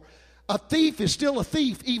people anymore. A thief is still a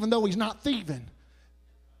thief even though he's not thieving.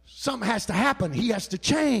 Something has to happen. He has to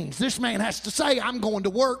change. This man has to say, I'm going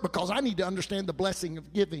to work because I need to understand the blessing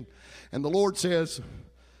of giving. And the Lord says,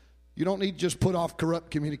 you don't need to just put off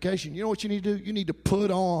corrupt communication. You know what you need to do? You need to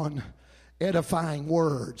put on edifying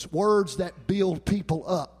words. Words that build people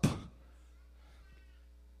up.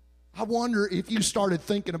 I wonder if you started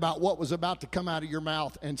thinking about what was about to come out of your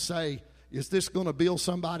mouth and say, is this going to build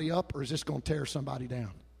somebody up or is this going to tear somebody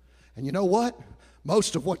down? And you know what?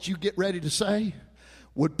 Most of what you get ready to say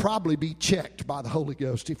would probably be checked by the Holy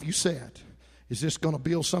Ghost if you said, is this going to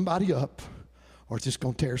build somebody up or is this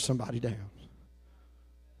going to tear somebody down?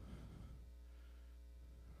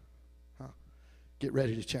 Get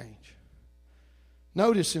ready to change.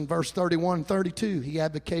 Notice in verse 31 and 32, he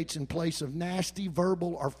advocates in place of nasty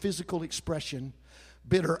verbal or physical expression,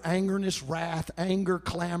 bitter angerness, wrath, anger,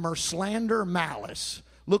 clamor, slander, malice.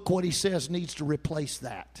 Look what he says needs to replace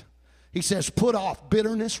that. He says, put off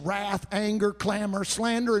bitterness, wrath, anger, clamor,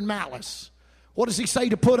 slander, and malice. What does he say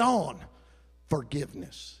to put on?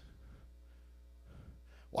 Forgiveness.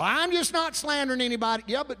 Well, I'm just not slandering anybody.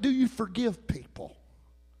 Yeah, but do you forgive people?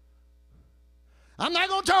 I'm not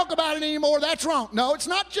going to talk about it anymore. That's wrong. No, it's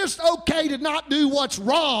not just okay to not do what's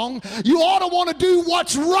wrong. You ought to want to do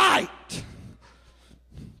what's right.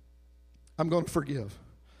 I'm going to forgive.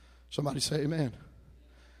 Somebody say amen.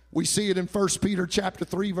 We see it in 1 Peter chapter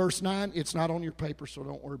 3, verse 9. It's not on your paper, so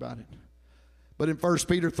don't worry about it. But in 1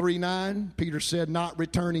 Peter 3:9, Peter said, not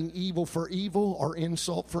returning evil for evil or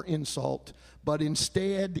insult for insult, but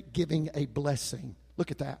instead giving a blessing. Look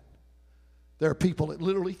at that. There are people that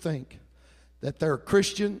literally think that they're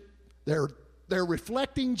Christian, they're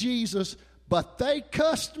reflecting Jesus, but they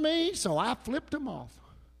cussed me, so I flipped them off.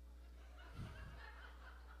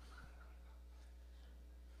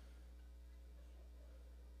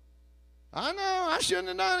 I know, I shouldn't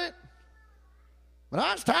have done it, but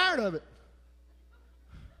I was tired of it.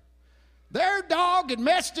 Their dog had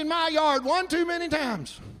messed in my yard one too many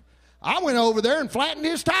times. I went over there and flattened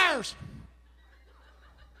his tires.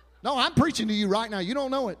 No, I'm preaching to you right now. You don't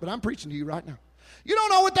know it, but I'm preaching to you right now. You don't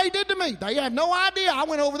know what they did to me. They have no idea. I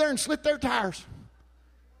went over there and slit their tires.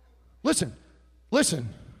 Listen.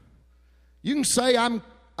 You can say I'm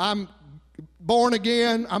born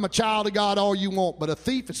again, I'm a child of God, all you want, but a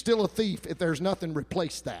thief is still a thief if there's nothing to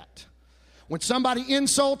replace that. When somebody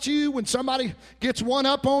insults you, when somebody gets one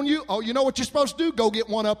up on you, oh, you know what you're supposed to do? Go get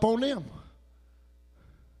one up on them.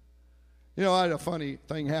 You know, I had a funny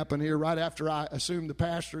thing happen here right after I assumed the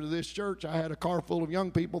pastor of this church. I had a car full of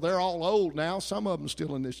young people. They're all old now. Some of them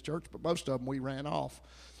still in this church, but most of them we ran off.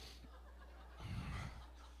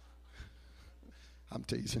 I'm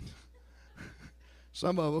teasing.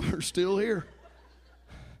 Some of them are still here.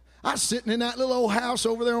 I was sitting in that little old house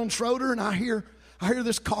over there on Schroeder, and I hear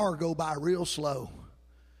this car go by real slow.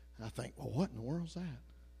 And I think, well, what in the world's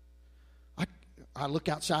that? I look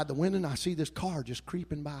outside the window, and I see this car just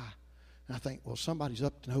creeping by. And I think, well, somebody's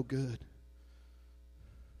up to no good.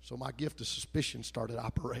 So my gift of suspicion started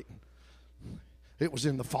operating. It was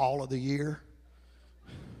in the fall of the year.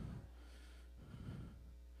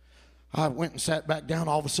 I went and sat back down.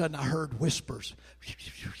 All of a sudden, I heard whispers.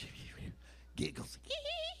 Giggles.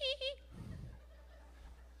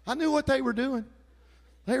 I knew what they were doing.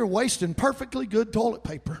 They were wasting perfectly good toilet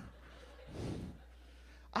paper.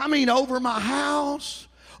 I mean, over my house,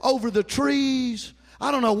 over the trees.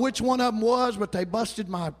 I don't know which one of them was, but they busted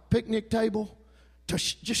my picnic table,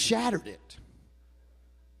 just shattered it.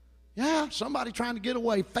 Yeah, somebody trying to get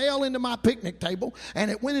away fell into my picnic table,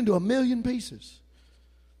 and it went into 1,000,000 pieces.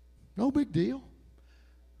 No big deal.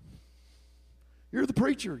 You're the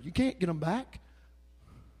preacher. You can't get them back.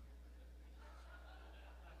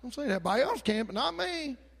 Don't say that. Everybody else can, but not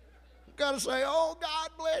me. You've got to say, oh, God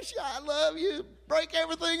bless you. I love you. Break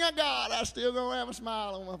everything I got. I still going to have a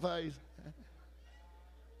smile on my face.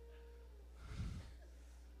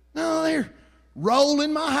 No, they're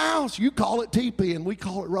rolling my house. You call it TP, and we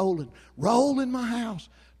call it rolling. Rolling my house.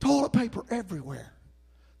 Toilet paper everywhere.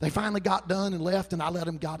 They finally got done and left, and I let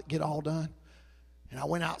them get all done. And I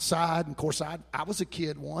went outside, and of course, I was a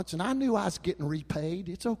kid once, and I knew I was getting repaid.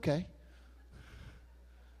 It's okay.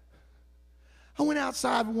 I went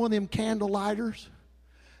outside with one of them candle lighters.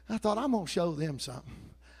 I thought, I'm going to show them something.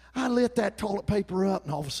 I lit that toilet paper up,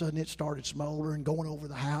 and all of a sudden it started smoldering, going over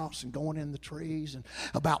the house and going in the trees. And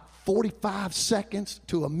about 45 seconds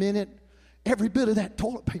to a minute, every bit of that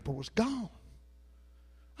toilet paper was gone.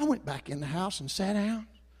 I went back in the house and sat down.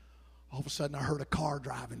 All of a sudden, I heard a car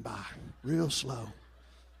driving by real slow.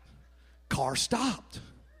 Car stopped.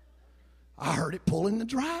 I heard it pull in the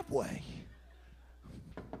driveway.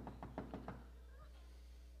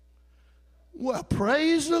 Well,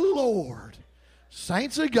 praise the Lord.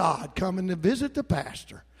 Saints of God coming to visit the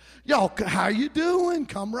pastor. Y'all, how you doing?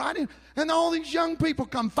 Come right in. And all these young people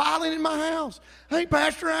come filing in my house. Hey,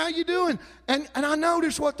 pastor, how you doing? And I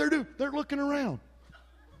notice what they're doing. They're looking around.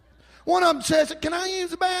 One of them says, can I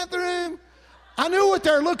use the bathroom? I knew what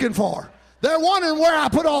they're looking for. They're wondering where I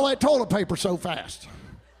put all that toilet paper so fast.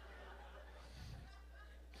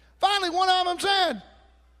 Finally, one of them said,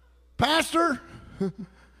 Pastor,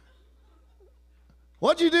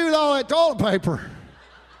 what'd you do with all that toilet paper?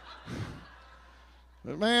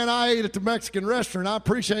 But man, I ate at the Mexican restaurant. I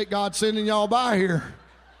appreciate God sending y'all by here.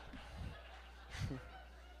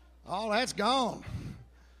 All that's gone.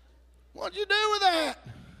 What'd you do with that?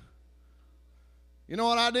 You know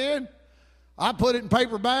what I did? I put it in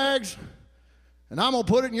paper bags, and I'm going to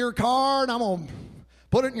put it in your car, and I'm going to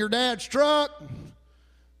put it in your dad's truck.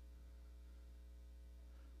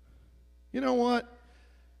 You know what?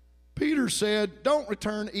 Peter said, don't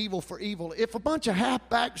return evil for evil. If a bunch of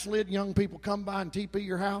half-backslid young people come by and TP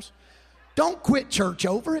your house, don't quit church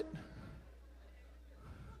over it.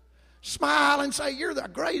 Smile and say, you're the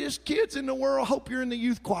greatest kids in the world. Hope you're in the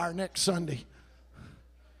youth choir next Sunday.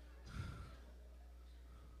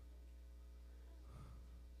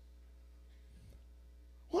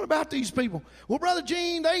 What about these people? Well, Brother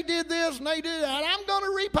Gene, they did this and they did that. I'm going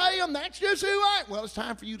to repay them. That's just who I am. Well, it's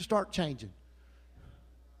time for you to start changing.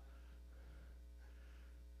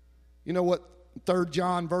 You know what 3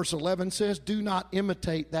 John verse 11 says? Do not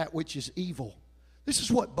imitate that which is evil. This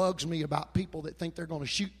is what bugs me about people that think they're going to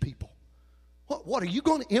shoot people. What are you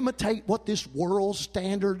going to imitate what this world's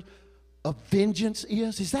standard of vengeance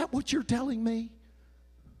is? Is that what you're telling me?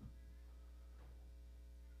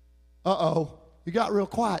 Uh-oh. You got real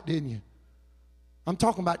quiet, didn't you? I'm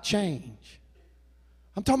talking about change.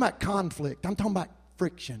 I'm talking about conflict. I'm talking about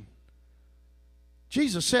friction.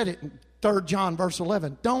 Jesus said it in 3 John verse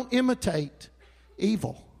 11. Don't imitate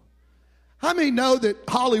evil. How many know that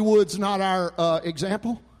Hollywood's not our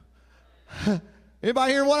example?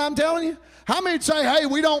 Anybody hearing what I'm telling you? How many say, hey,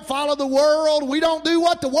 we don't follow the world. We don't do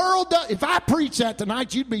what the world does. If I preach that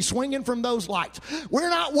tonight, you'd be swinging from those lights. We're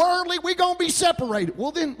not worldly. We're going to be separated.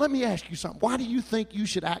 Well, then let me ask you something. Why do you think you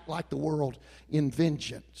should act like the world in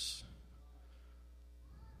vengeance?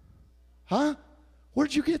 Huh?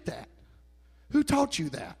 Where'd you get that? Who taught you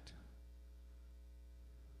that?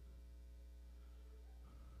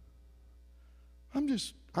 I'm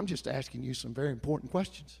just asking you some very important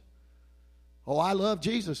questions. Oh, I love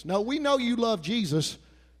Jesus. No, we know you love Jesus,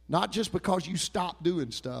 not just because you stop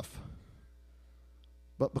doing stuff,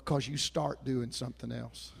 but because you start doing something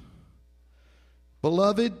else.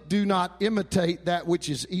 Beloved, do not imitate that which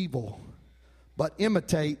is evil, but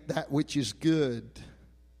imitate that which is good.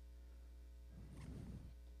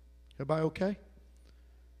 Everybody okay?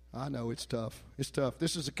 I know it's tough. It's tough.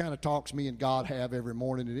 This is the kind of talks me and God have every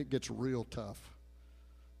morning, and it gets real tough.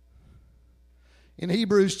 In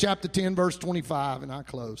Hebrews chapter 10, verse 25, and I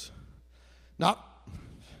close. Uh-oh.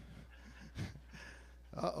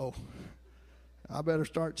 I better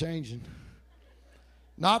start changing.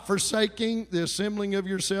 Not forsaking the assembling of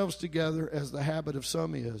yourselves together as the habit of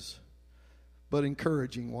some is, but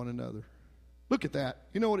encouraging one another. Look at that.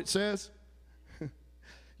 You know what it says?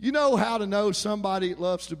 You know how to know somebody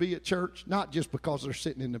loves to be at church? Not just because they're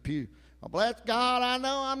sitting in the pew. Well, bless God, I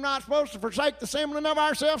know I'm not supposed to forsake the assembling of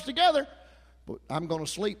ourselves together. But I'm going to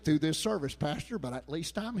sleep through this service, Pastor, but at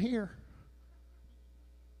least I'm here.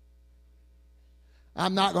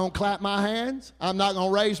 I'm not going to clap my hands. I'm not going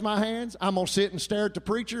to raise my hands. I'm going to sit and stare at the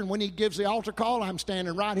preacher, and when he gives the altar call, I'm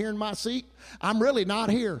standing right here in my seat. I'm really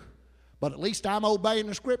not here, but at least I'm obeying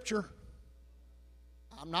the Scripture.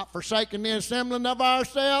 I'm not forsaking the assembling of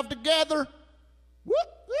ourselves together.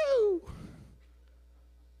 Woo-hoo!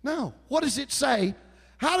 No. What does it say?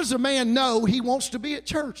 How does a man know he wants to be at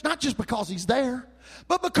church? Not just because he's there,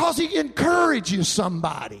 but because he encourages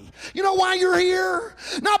somebody. You know why you're here?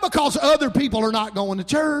 Not because other people are not going to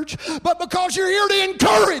church, but because you're here to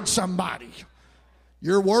encourage somebody.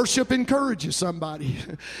 Your worship encourages somebody.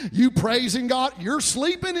 You praising God, your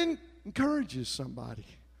sleeping encourages somebody.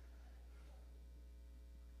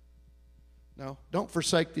 No, don't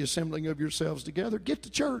forsake the assembling of yourselves together. Get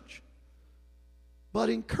to church, but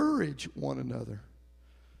encourage one another.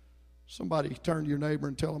 Somebody turn to your neighbor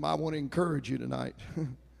and tell them, I want to encourage you tonight.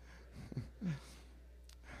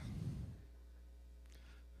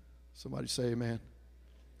 Somebody say amen.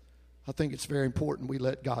 I think it's very important we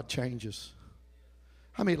let God change us.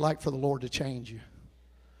 How many would like for the Lord to change you?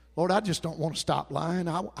 Lord, I just don't want to stop lying.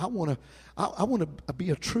 I want to be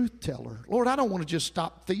a truth teller. Lord, I don't want to just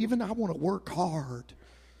stop thieving. I want to work hard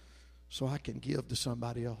so I can give to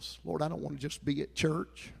somebody else. Lord, I don't want to just be at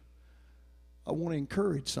church. I want to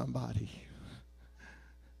encourage somebody.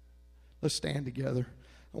 Let's stand together.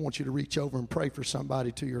 I want you to reach over and pray for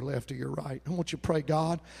somebody to your left or your right. I want you to pray,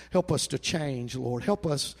 God, help us to change, Lord. Help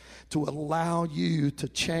us to allow you to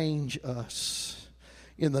change us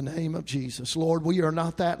in the name of Jesus. Lord, we are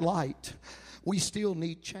not that light. We still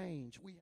need change.